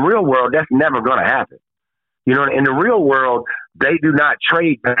 but in the real world, that's never going to happen. You know, in the real world, they do not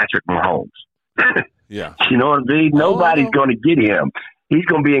trade Patrick Mahomes. Yeah. You know what I mean? Nobody's going to get him. He's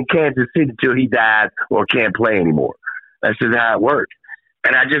going to be in Kansas City until he dies or can't play anymore. That's just how it works.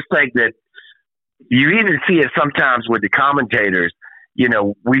 And I just think that you even see it sometimes with the commentators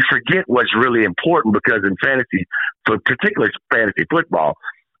we forget what's really important because in fantasy, for particular fantasy football,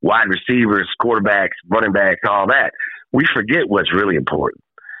 wide receivers, quarterbacks, running backs, all that, we forget what's really important.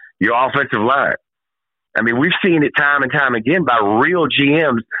 Your offensive line. I mean, we've seen it time and time again by real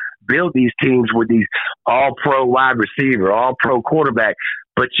GMs build these teams with these all-pro wide receiver, all-pro quarterback,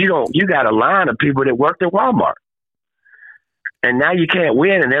 but you got a line of people that worked at Walmart. And now you can't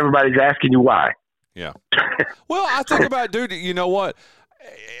win, and everybody's asking you why. Yeah. Well, I think about, dude, you know what?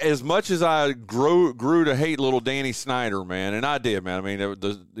 As much as I grew to hate little Danny Snyder, man, and I did, man. I mean,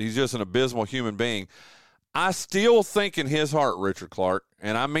 he's just an abysmal human being. I still think in his heart, Richard Clark,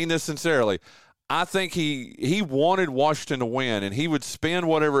 and I mean this sincerely, I think he wanted Washington to win, and he would spend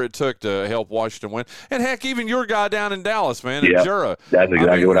whatever it took to help Washington win. And, heck, even your guy down in Dallas, man, in Jura. That's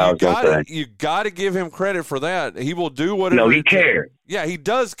exactly what I was going to say. You got to give him credit for that. He will do whatever. No, he cares. Yeah, he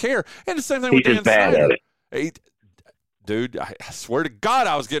does care. And the same thing with Dan Snyder. He's just bad at it. Dude, I swear to God,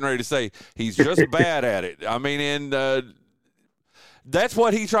 I was getting ready to say he's just bad at it. I mean, and that's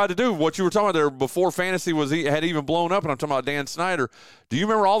what he tried to do. What you were talking about there before fantasy had even blown up, and I'm talking about Dan Snyder. Do you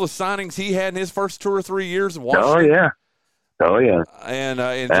remember all the signings he had in his first 2 or 3 years in Washington? Oh, yeah. And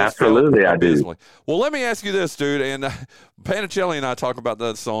absolutely, I do. Well, let me ask you this, dude. And Panichelli and I talk about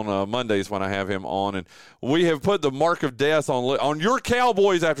this on Mondays when I have him on, and we have put the mark of death on your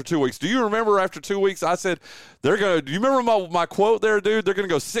Cowboys after 2 weeks. Do you remember after 2 weeks I said they're gonna? Do you remember my quote there, dude? They're gonna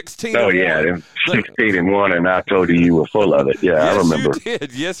go 16. Oh yeah, 16-1, and I told you were full of it. Yeah, yes, I remember. You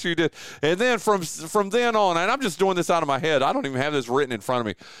did. Yes, you did. And then from then on, and I'm just doing this out of my head. I don't even have this written in front of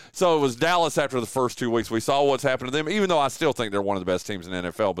me. So it was Dallas after the first 2 weeks. We saw what's happened to them, even though I still think they're one of the best teams in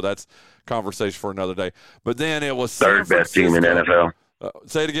the NFL. But that's conversation for another day. But then it was third best team in the NFL.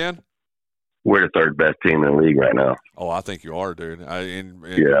 Say it again. We're the third best team in the league right now. Oh, I think you are, dude.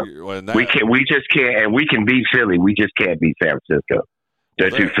 We just can't, and we can beat Philly. We just can't beat San Francisco. They're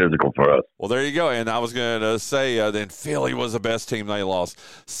too physical for us. Well, there you go. And I was going to say then Philly was the best team. They lost.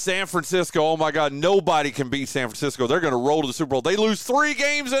 San Francisco, oh, my God, nobody can beat San Francisco. They're going to roll to the Super Bowl. They lose 3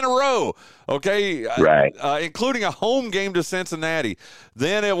 games in a row, okay? Right. Including a home game to Cincinnati.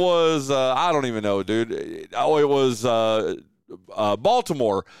 Then it was, I don't even know, dude. It was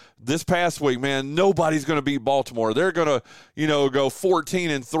Baltimore this past week. Man, nobody's going to beat Baltimore. They're going to, go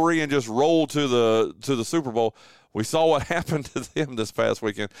 14-3 and just roll to the Super Bowl. We saw what happened to them this past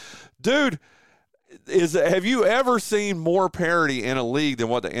weekend. Dude, have you ever seen more parity in a league than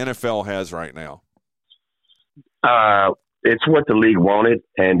what the NFL has right now? It's what the league wanted,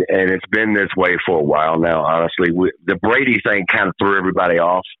 and it's been this way for a while now, honestly. The Brady thing kind of threw everybody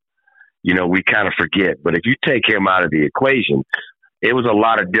off. We kind of forget. But if you take him out of the equation, it was a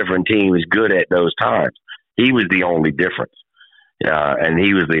lot of different teams good at those times. He was the only difference. And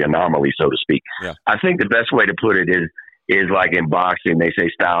he was the anomaly, so to speak. Yeah. I think the best way to put it is like in boxing, they say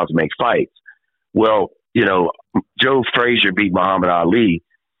styles make fights. Well, Joe Frazier beat Muhammad Ali.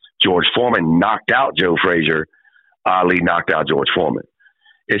 George Foreman knocked out Joe Frazier. Ali knocked out George Foreman.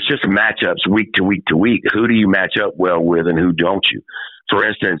 It's just matchups week to week to week. Who do you match up well with and who don't you? For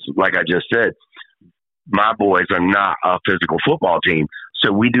instance, like I just said, my boys are not a physical football team,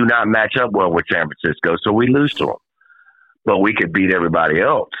 so we do not match up well with San Francisco, so we lose to them. But we could beat everybody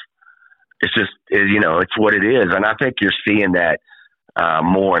else. It's just, it's what it is. And I think you're seeing that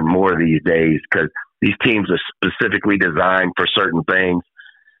more and more these days because these teams are specifically designed for certain things,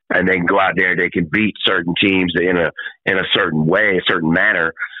 and they can go out there, they can beat certain teams in a certain way, a certain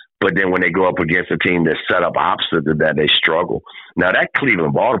manner. But then when they go up against a team that's set up opposite to that, they struggle. Now, that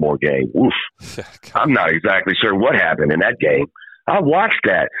Cleveland-Baltimore game, oof, I'm not exactly sure what happened in that game. I watched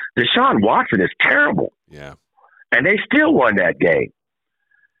that. Deshaun Watson is terrible. Yeah. And they still won that game.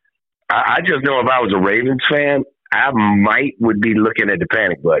 I just know if I was a Ravens fan, I would be looking at the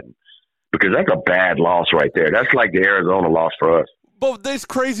panic button because that's a bad loss right there. That's like the Arizona loss for us. But that's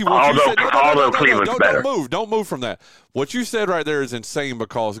crazy what you said. Cleveland's better. Don't move from that. What you said right there is insane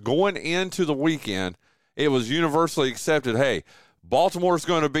because going into the weekend, it was universally accepted, hey, Baltimore's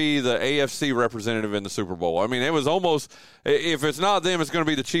going to be the AFC representative in the Super Bowl. I mean, it was almost, if it's not them, it's going to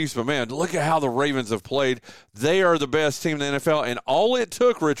be the Chiefs. But, man, look at how the Ravens have played. They are the best team in the NFL. And all it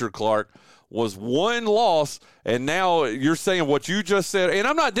took, Richard Clark, was one loss. And now you're saying what you just said. And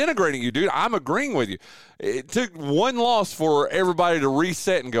I'm not denigrating you, dude. I'm agreeing with you. It took one loss for everybody to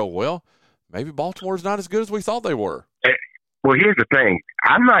reset and go, well, maybe Baltimore's not as good as we thought they were. Well, here's the thing.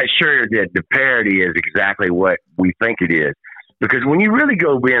 I'm not sure that the parity is exactly what we think it is. Because when you really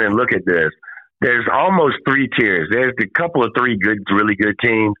go in and look at this, there's almost 3 tiers. There's a couple of 3 really good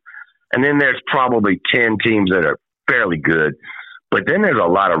teams, and then there's probably 10 teams that are fairly good. But then there's a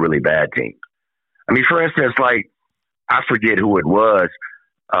lot of really bad teams. I mean, for instance, like I forget who it was,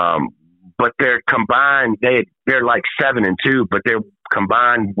 but their combined, they're like 7-2, but their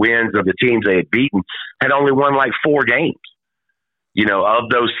combined wins of the teams they had beaten had only won like 4 games. Of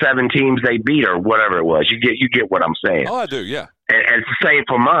those 7 teams they beat or whatever it was. You get what I'm saying. Oh, I do, yeah. And it's the same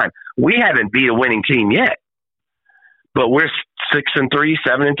for mine. We haven't beat a winning team yet, but we're 6-3,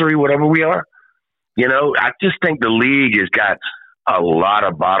 7-3, whatever we are. I just think the league has got a lot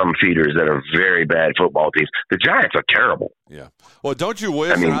of bottom feeders that are very bad football teams. The Giants are terrible. Yeah. Well, don't you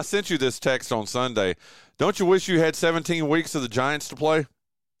wish, and I sent you this text on Sunday, don't you wish you had 17 weeks of the Giants to play?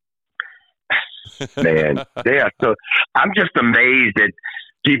 Man, so I'm just amazed that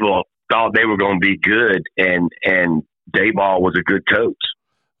people thought they were going to be good, and Dayball was a good coach.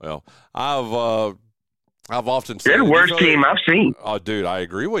 Well, I've often said they're the worst team I've seen. Oh, dude, I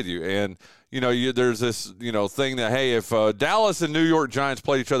agree with you. And there's this thing that, hey, if Dallas and New York Giants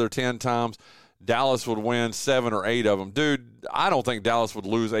played each other 10 times, Dallas would win 7 or 8 of them. Dude, I don't think Dallas would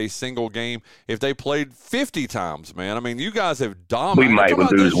lose a single game if they played 50 times, man. I mean, you guys have dominated. We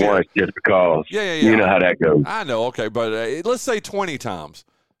might lose once just because. Yeah. You know how that goes. I know, okay, but let's say 20 times.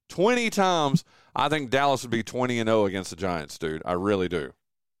 20 times, I think Dallas would be 20-0 against the Giants, dude. I really do.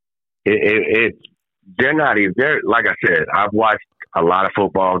 They're not even. They're like I said. I've watched a lot of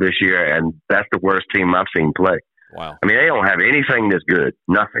football this year, and that's the worst team I've seen play. Wow. I mean, they don't have anything that's good.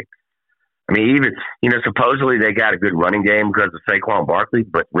 Nothing. I mean, even, supposedly they got a good running game because of Saquon Barkley,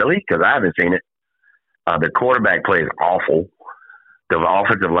 but really? Because I haven't seen it. The quarterback play is awful. The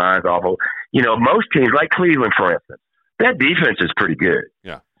offensive line is awful. Most teams, like Cleveland, for instance, that defense is pretty good.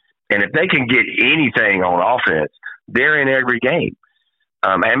 Yeah. And if they can get anything on offense, they're in every game.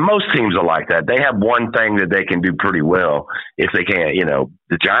 And most teams are like that. They have one thing that they can do pretty well if they can't.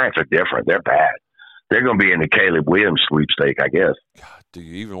 The Giants are different. They're bad. They're going to be in the Caleb Williams sweepstake, I guess. God, do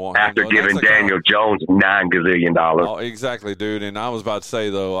you even want after giving Daniel Jones $9 gazillion? Oh, exactly, dude. And I was about to say,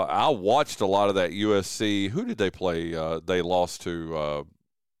 though, I watched a lot of that USC. Who did they play? They lost to,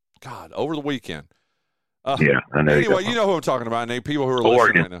 over the weekend. Yeah, I know. Anyway, you know who I'm talking about, Nate. People who are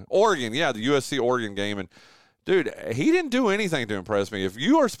listening right now. Oregon, yeah, the USC-Oregon game. And, dude, he didn't do anything to impress me. If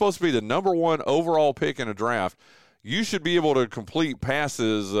you are supposed to be the number 1 overall pick in a draft, you should be able to complete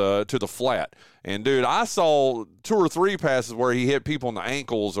passes to the flat. And, dude, I saw 2 or 3 passes where he hit people in the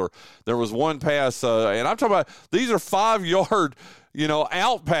ankles, or there was one pass, and I'm talking about these are 5-yard,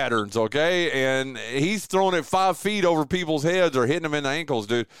 out patterns, okay? And he's throwing it 5 feet over people's heads or hitting them in the ankles,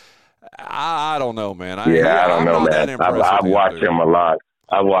 dude. I don't know, man. I don't know, man. I've watched him a lot.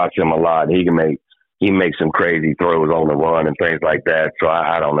 I watch him a lot. He makes some crazy throws on the run and things like that. So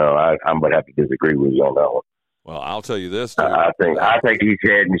I don't know. I'm going to have to disagree with you on that one. Well, I'll tell you this, dude. I think he's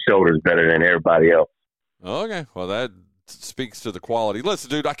head and shoulders better than everybody else. Okay. Well, that speaks to the quality. Listen,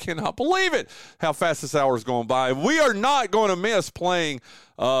 dude, I cannot believe it, how fast this hour is going by. We are not going to miss playing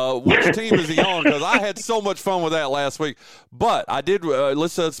which team is he on, because I had so much fun with that last week. But I did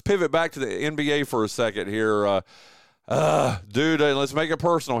let's pivot back to the NBA for a second here. Dude, let's make it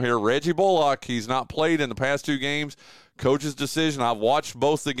personal here. Reggie Bullock, he's not played in the past 2 games. Coach's decision. I've watched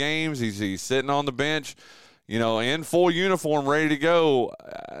both the games. He's sitting on the bench, in full uniform, ready to go.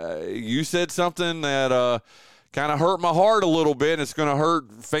 You said something that kind of hurt my heart a little bit. It's going to hurt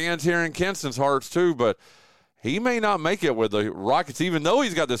fans here in Kinston's hearts too, but he may not make it with the Rockets, even though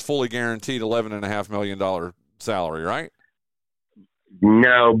he's got this fully guaranteed $11.5 million salary, right?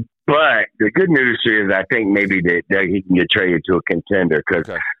 No, but the good news is I think maybe that he can get traded to a contender,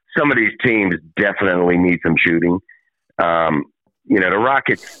 because some of these teams definitely need some shooting. The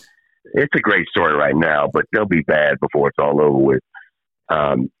Rockets, it's a great story right now, but they'll be bad before it's all over with.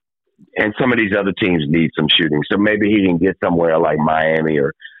 And some of these other teams need some shooting. So maybe he can get somewhere like Miami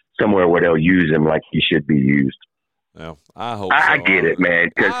or somewhere where they'll use him like he should be used. Yeah, I hope I get it, man.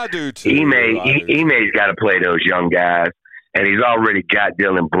 I do too. Ime's got to play those young guys, and he's already got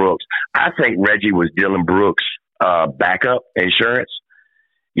Dylan Brooks. I think Reggie was Dylan Brooks' backup insurance.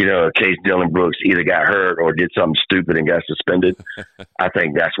 In case Dylan Brooks either got hurt or did something stupid and got suspended. I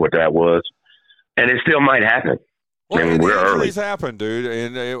think that's what that was. And it still might happen. Well, we're early. Injuries happen, dude.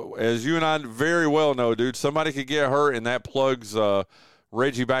 And as you and I very well know, dude, somebody could get hurt, and that plugs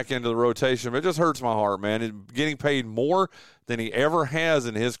Reggie back into the rotation. But it just hurts my heart, man. And getting paid more than he ever has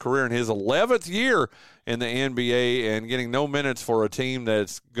in his career, in his 11th year in the NBA, and getting no minutes for a team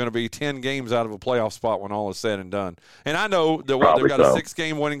that's going to be 10 games out of a playoff spot when all is said and done. And I know that they've got a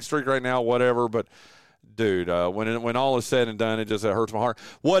 6-game winning streak right now, whatever, but dude, when all is said and done, it hurts my heart.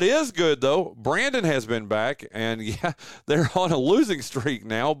 What is good, though, Brandon has been back, and, yeah, they're on a losing streak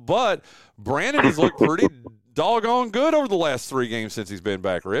now, but Brandon has looked pretty doggone good over the last 3 games since he's been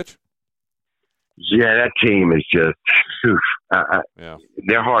back, Rich. Yeah, that team is just,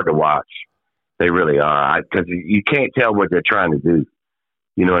 they're hard to watch. They really are, because you can't tell what they're trying to do.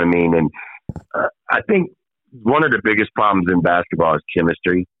 You know what I mean? And I think one of the biggest problems in basketball is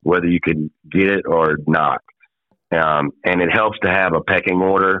chemistry, whether you can get it or not. And it helps to have a pecking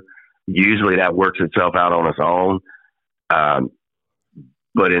order. Usually that works itself out on its own.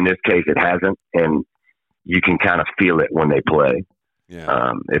 But in this case, it hasn't. And you can kind of feel it when they play.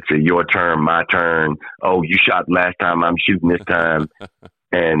 Yeah. It's a your turn, my turn. Oh, you shot last time, I'm shooting this time.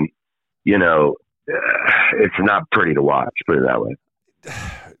 And, you know, it's not pretty to watch, put it that way.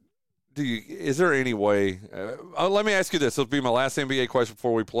 Is there any way let me ask you this. This will be my last NBA question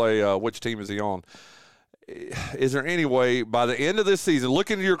before we play which team is he on. Is there any way by the end of this season,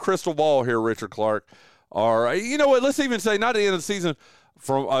 look into your crystal ball here, Richard Clark, or you know what, let's even say not at the end of the season,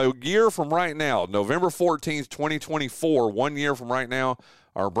 from a year from right now, November 14th, 2024, 1 year from right now,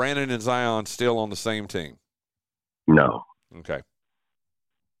 are Brandon and Zion still on the same team? No. Okay.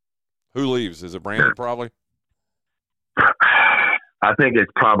 Who leaves? Is it Brandon probably? I think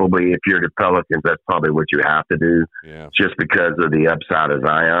it's probably, if you're the Pelicans, that's probably what you have to do. Yeah. Just because of the upside of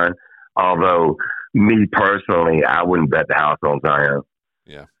Zion. Although, me personally, I wouldn't bet the house on Zion.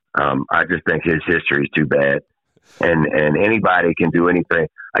 Yeah. I just think his history is too bad. And anybody can do anything.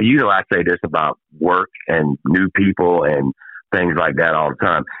 You know, I say this about work and new people and things like that all the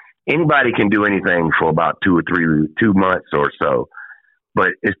time. Anybody can do anything for about 2 months or so, but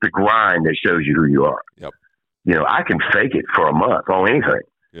it's the grind that shows you who you are. Yep. You know, I can fake it for a month on anything.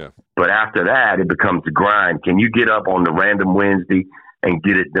 Yeah. But after that, it becomes the grind. Can you get up on the random Wednesday and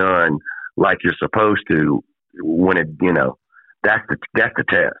get it done like you're supposed to when it, you know, that's the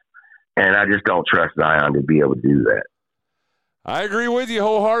test. And I just don't trust Zion to be able to do that. I agree with you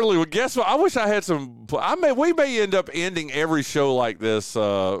wholeheartedly. Well, guess what? I wish I had some. We may end up ending every show like this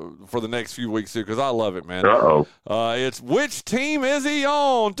for the next few weeks too, because I love it, man. Uh-oh. It's which team is he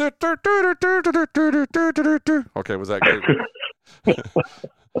on? Okay, was that good?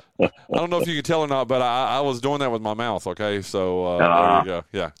 I don't know if you can tell or not, but I was doing that with my mouth. Okay, so there you go.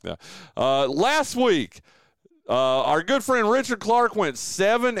 Yeah. Last week. Our good friend Richard Clark went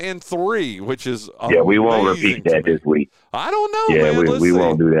 7-3, which is we won't repeat that this week. I don't know. Yeah, man. we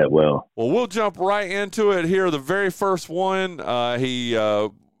won't do that well. Well, we'll jump right into it here. The very first one, he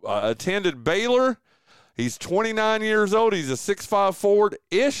attended Baylor. He's 29 years old. He's a 6'5" forward.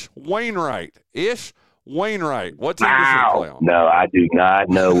 Ish Wainwright. What team does he play on? No, I do not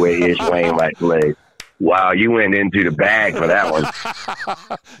know where Ish Wainwright plays. Wow, you went into the bag for that one.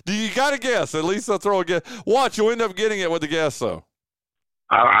 Do you got a guess? At least I'll throw a guess. Watch, you'll end up getting it with the guess, though.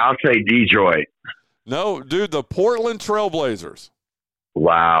 I'll say Detroit. No, dude, the Portland Trailblazers.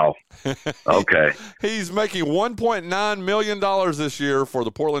 Wow. Okay. He's making $1.9 million this year for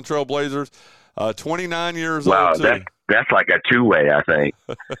the Portland Trailblazers. 29 years old, too. That's like a two-way, I think.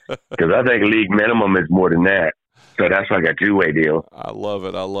 Because I think league minimum is more than that. So that's like a two-way deal. I love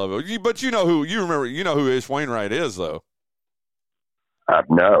it. But you know who Ish Wainwright is, though.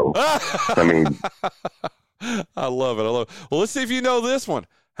 No. I mean. I love it. Well, let's see if you know this one.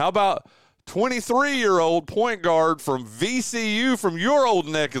 How about 23-year-old point guard from VCU from your old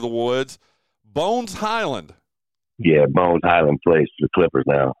neck of the woods, Bones Highland? Yeah, Bones Highland plays for the Clippers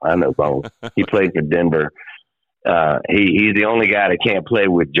now. I know Bones. He plays for Denver. He's the only guy that can't play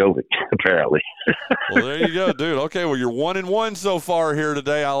with Jovic, apparently. Well, there you go, dude. Okay, well, you're 1-1 so far here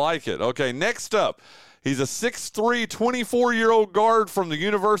today. I like it. Okay, next up, he's a 6'3", 24-year-old guard from the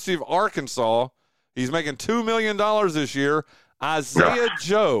University of Arkansas. He's making $2 million this year. Isaiah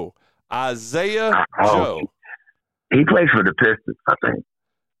Joe. Joe. He plays for the Pistons, I think.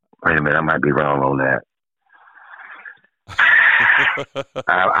 Wait a minute, I might be wrong on that.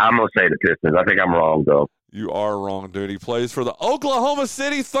 I'm going to say the Pistons. I think I'm wrong, though. You are wrong, dude. He plays for the Oklahoma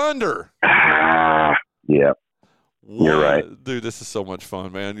City Thunder. Yeah. You're right. Dude, this is so much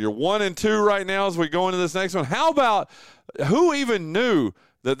fun, man. You're 1-2 right now as we go into this next one. How about who even knew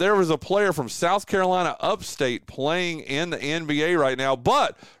that there was a player from South Carolina upstate playing in the NBA right now?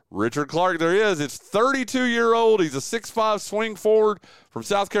 But Richard Clark, there he is. It's 32-year-old. He's a 6'5" swing forward from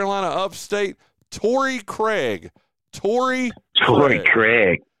South Carolina upstate, Torrey Craig. Torrey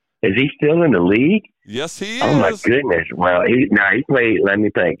Craig. Is he still in the league? Yes, he is. Oh, my goodness. Well, he played, let me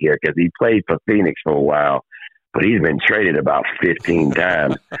think here, because he played for Phoenix for a while, but he's been traded about 15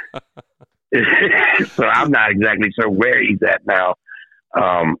 times. So I'm not exactly sure where he's at now.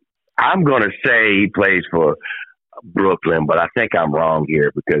 I'm going to say he plays for Brooklyn, but I think I'm wrong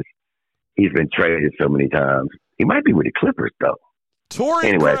here because he's been traded so many times. He might be with the Clippers, though. Torrey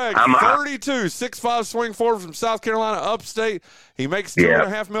Anyway, Craig, I'm 32, 6'5" swing forward from South Carolina, upstate. He makes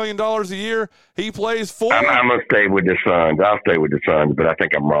 $2.5 million a year. He plays for I'm going to stay with the Suns. I'll stay with the Suns, but I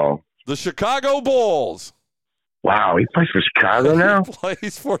think I'm wrong. the Chicago Bulls. Wow, he plays for Chicago now? He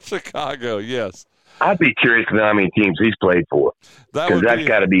plays for Chicago, yes. I'd be curious to know how many teams he's played for. Because he's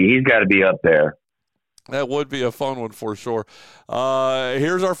got to be up there. That would be a fun one for sure.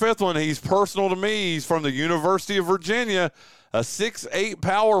 Here's our fifth one. He's personal to me. He's from the University of Virginia, a 6'8"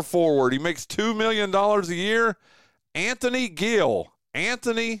 power forward. He makes $2 million a year. Anthony Gill.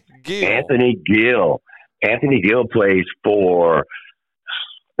 Anthony Gill plays for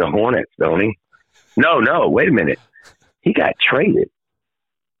the Hornets, don't he? No, wait a minute. He got traded.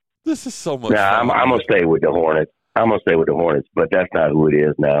 This is so much fun. I'm going to stay with the Hornets. But that's not who it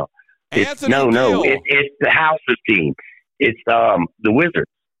is now. It's the House's team. It's the Wizards.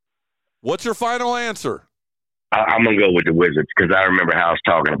 What's your final answer? I'm going to go with the Wizards because I remember House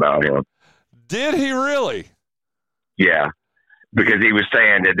talking about him. Did he really? Yeah, because he was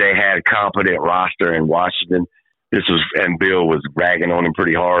saying that they had a competent roster in Washington. And Bill was ragging on him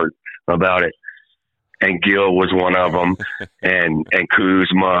pretty hard about it. And Gill was one of them, and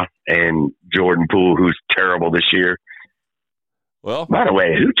Kuzma and Jordan Poole, who's terrible this year. Well, by the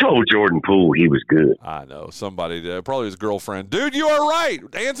way, who told Jordan Poole he was good? I know. Somebody did. Probably his girlfriend. Dude, you are right.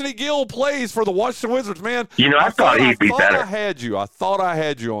 Anthony Gill plays for the Washington Wizards, man. I thought he'd be better. I thought I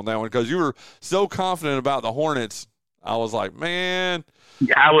had you on that one because you were so confident about the Hornets. I was like, man. You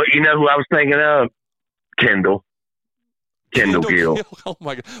know who I was thinking of? Kendall Gill. Oh,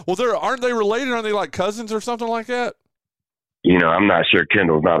 my God. Well, aren't they related? Aren't they like cousins or something like that? I'm not sure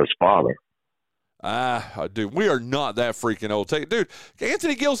Kendall's not his father. Dude, we are not that freaking old. Dude,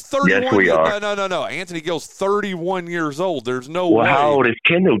 Anthony Gill's 31. Yes, we are. No. Anthony Gill's 31 years old. There's no way. Well, how old is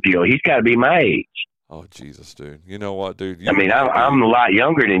Kendall Gill? He's got to be my age. Oh, Jesus, dude. You know what, dude? I'm a lot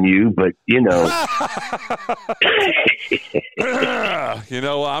younger than you, but, you know,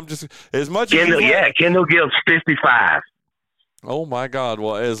 I'm just as much Kendall Gill's 55. Oh, my God.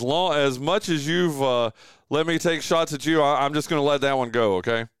 Well, as much as you've let me take shots at you, I'm just going to let that one go,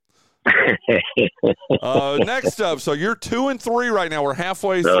 okay? Next up, so you're 2-3 right now. We're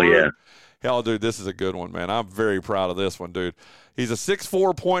halfway through. Oh, yeah. Hell, dude, this is a good one, man. I'm very proud of this one, dude. He's a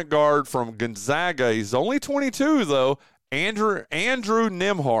 6'4" point guard from Gonzaga. He's only 22, though. Andrew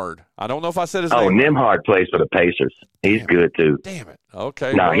Nembhard. I don't know if I said his name. Oh, Nembhard plays for the Pacers. He's good, too. Damn it.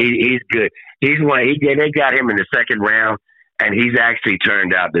 Okay. No, he's good. He's one. They got him in the second round, and he's actually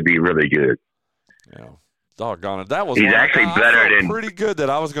turned out to be really good. Yeah. Doggone it. That was he's actually better than pretty good that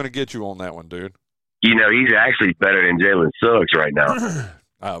I was going to get you on that one, dude. He's actually better than Jalen Suggs right now.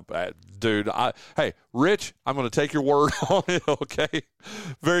 Dude, hey, Rich, I'm going to take your word on it, okay?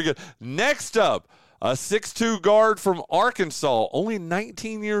 Very good. Next up, a 6'2" guard from Arkansas, only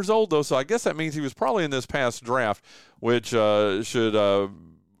 19 years old, though, so I guess that means he was probably in this past draft, which you'll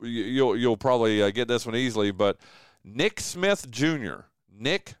probably get this one easily, but Nick Smith Jr.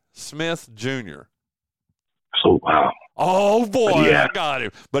 Oh, wow. Oh, boy, yeah. I got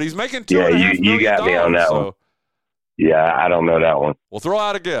him. But he's making $2.5 million. You got me on that one. Yeah, I don't know that one. Well, throw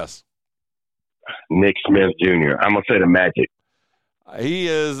out a guess. Nick Smith Jr. I'm going to say the Magic. He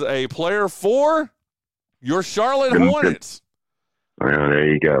is a player for your Charlotte Hornets. Well, there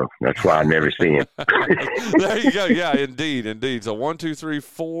you go. That's why I never see him. There you go. Yeah, indeed. So 1, 2, 3,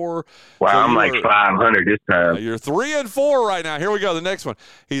 4. Wow, so I'm like 500 this time. You're 3-4 right now. Here we go. The next one.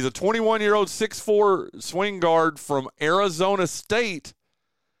 He's a 21-year-old 6'4" swing guard from Arizona State.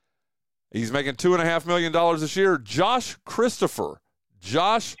 He's making $2.5 million this year. Josh Christopher.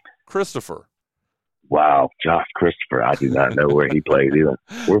 Wow, Josh Christopher. I do not know where he plays either.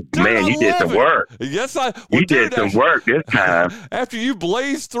 Man, you did some work. Yes, you did some work this time. After you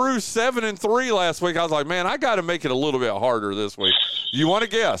blazed through 7-3 last week, I was like, man, I got to make it a little bit harder this week. You want to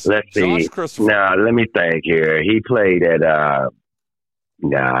guess? Let's see. Josh Christopher. Now, let me think here. He played at I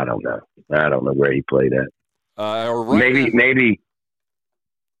don't know. I don't know where he played at. Maybe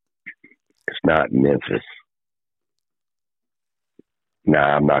it's not Memphis.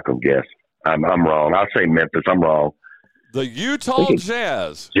 Nah, I'm not going to guess. I'm wrong. I'll say Memphis. I'm wrong. The Utah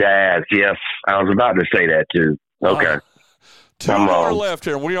Jazz. Jazz, yes. I was about to say that, too. Okay. Two more left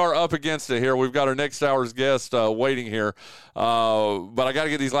here. We are up against it here. We've got our next hour's guest waiting here. But I got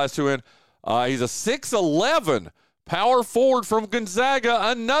to get these last two in. He's a 6'11" power forward from Gonzaga.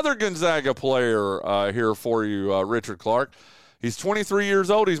 Another Gonzaga player here for you, Richard Clark. He's 23 years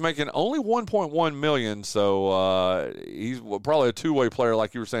old. He's making only $1.1 million, so he's probably a two-way player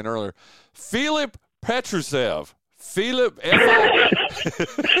like you were saying earlier. Filip Petrusev. Philip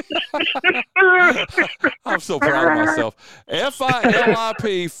I'm so proud of myself.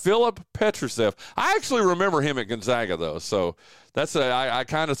 Filip Philip Petrusev. I actually remember him at Gonzaga, though, so that's I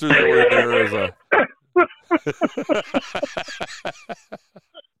kind of threw that word there as a.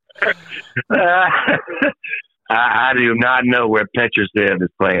 I do not know where Petrusev is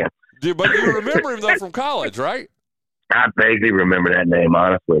playing. Dude, but you remember him, though, from college, right? I vaguely remember that name,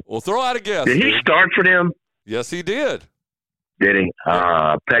 honestly. Well, throw out a guess. Did he start for them? Yes, he did. Did he?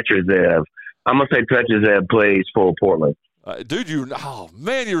 Petrusev. I'm going to say Petrusev plays for Portland. Dude,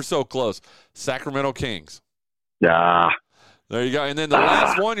 you're so close. Sacramento Kings. Nah. There you go. And then the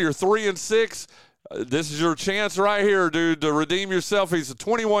last one, you're 3-6. This is your chance right here, dude, to redeem yourself. He's a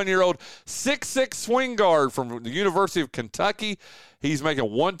 21-year-old 6'6" swing guard from the University of Kentucky. He's making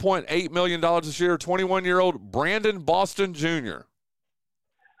 $1.8 million this year. 21-year-old Brandon Boston Jr.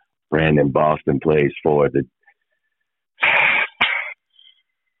 Brandon Boston plays for the.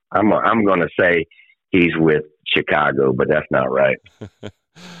 I'm going to say he's with Chicago, but that's not right.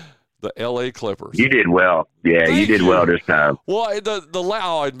 The L.A. Clippers. You did well. Yeah, you did well this time. Well,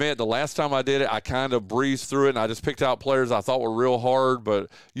 I'll admit, the last time I did it, I kind of breezed through it, and I just picked out players I thought were real hard. But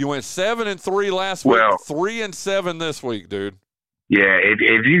you went 7-3 last week, 3-7 this week, dude. Yeah,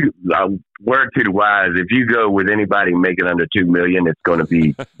 if you word to the wise, if you go with anybody making under $2 million, it's going to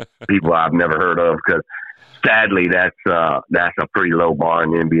be people I've never heard of. Because sadly, that's a pretty low bar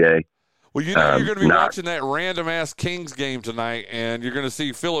in the NBA. Well, you're going to be watching that random-ass Kings game tonight, and you're going to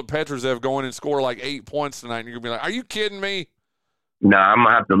see Philip Petrusev go in and score like 8 points tonight, and you're going to be like, are you kidding me? No, I'm going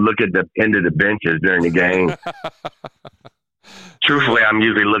to have to look at the end of the benches during the game. Truthfully, I'm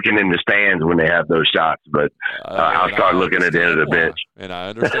usually looking in the stands when they have those shots, but I'll start looking at the end of the bench. And I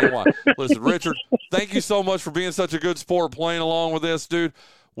understand why. Listen, Richard, thank you so much for being such a good sport playing along with this, dude.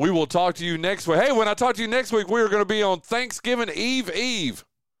 We will talk to you next week. Hey, when I talk to you next week, we are going to be on Thanksgiving Eve.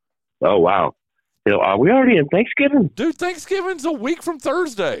 Oh, wow. Are we already in Thanksgiving? Dude, Thanksgiving's a week from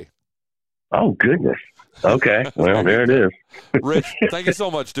Thursday. Oh, goodness. Okay. Well, there it is. Rich, thank you so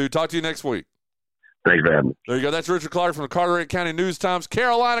much, dude. Talk to you next week. Thanks for having me. There you go. That's Richard Clark from the Carteret County News-Times,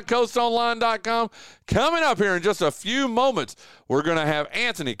 CarolinaCoastOnline.com. Coming up here in just a few moments, we're going to have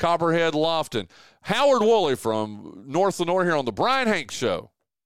Anthony Copperhead Lofton, Howard Woolley from North Lenore here on the Brian Hanks Show.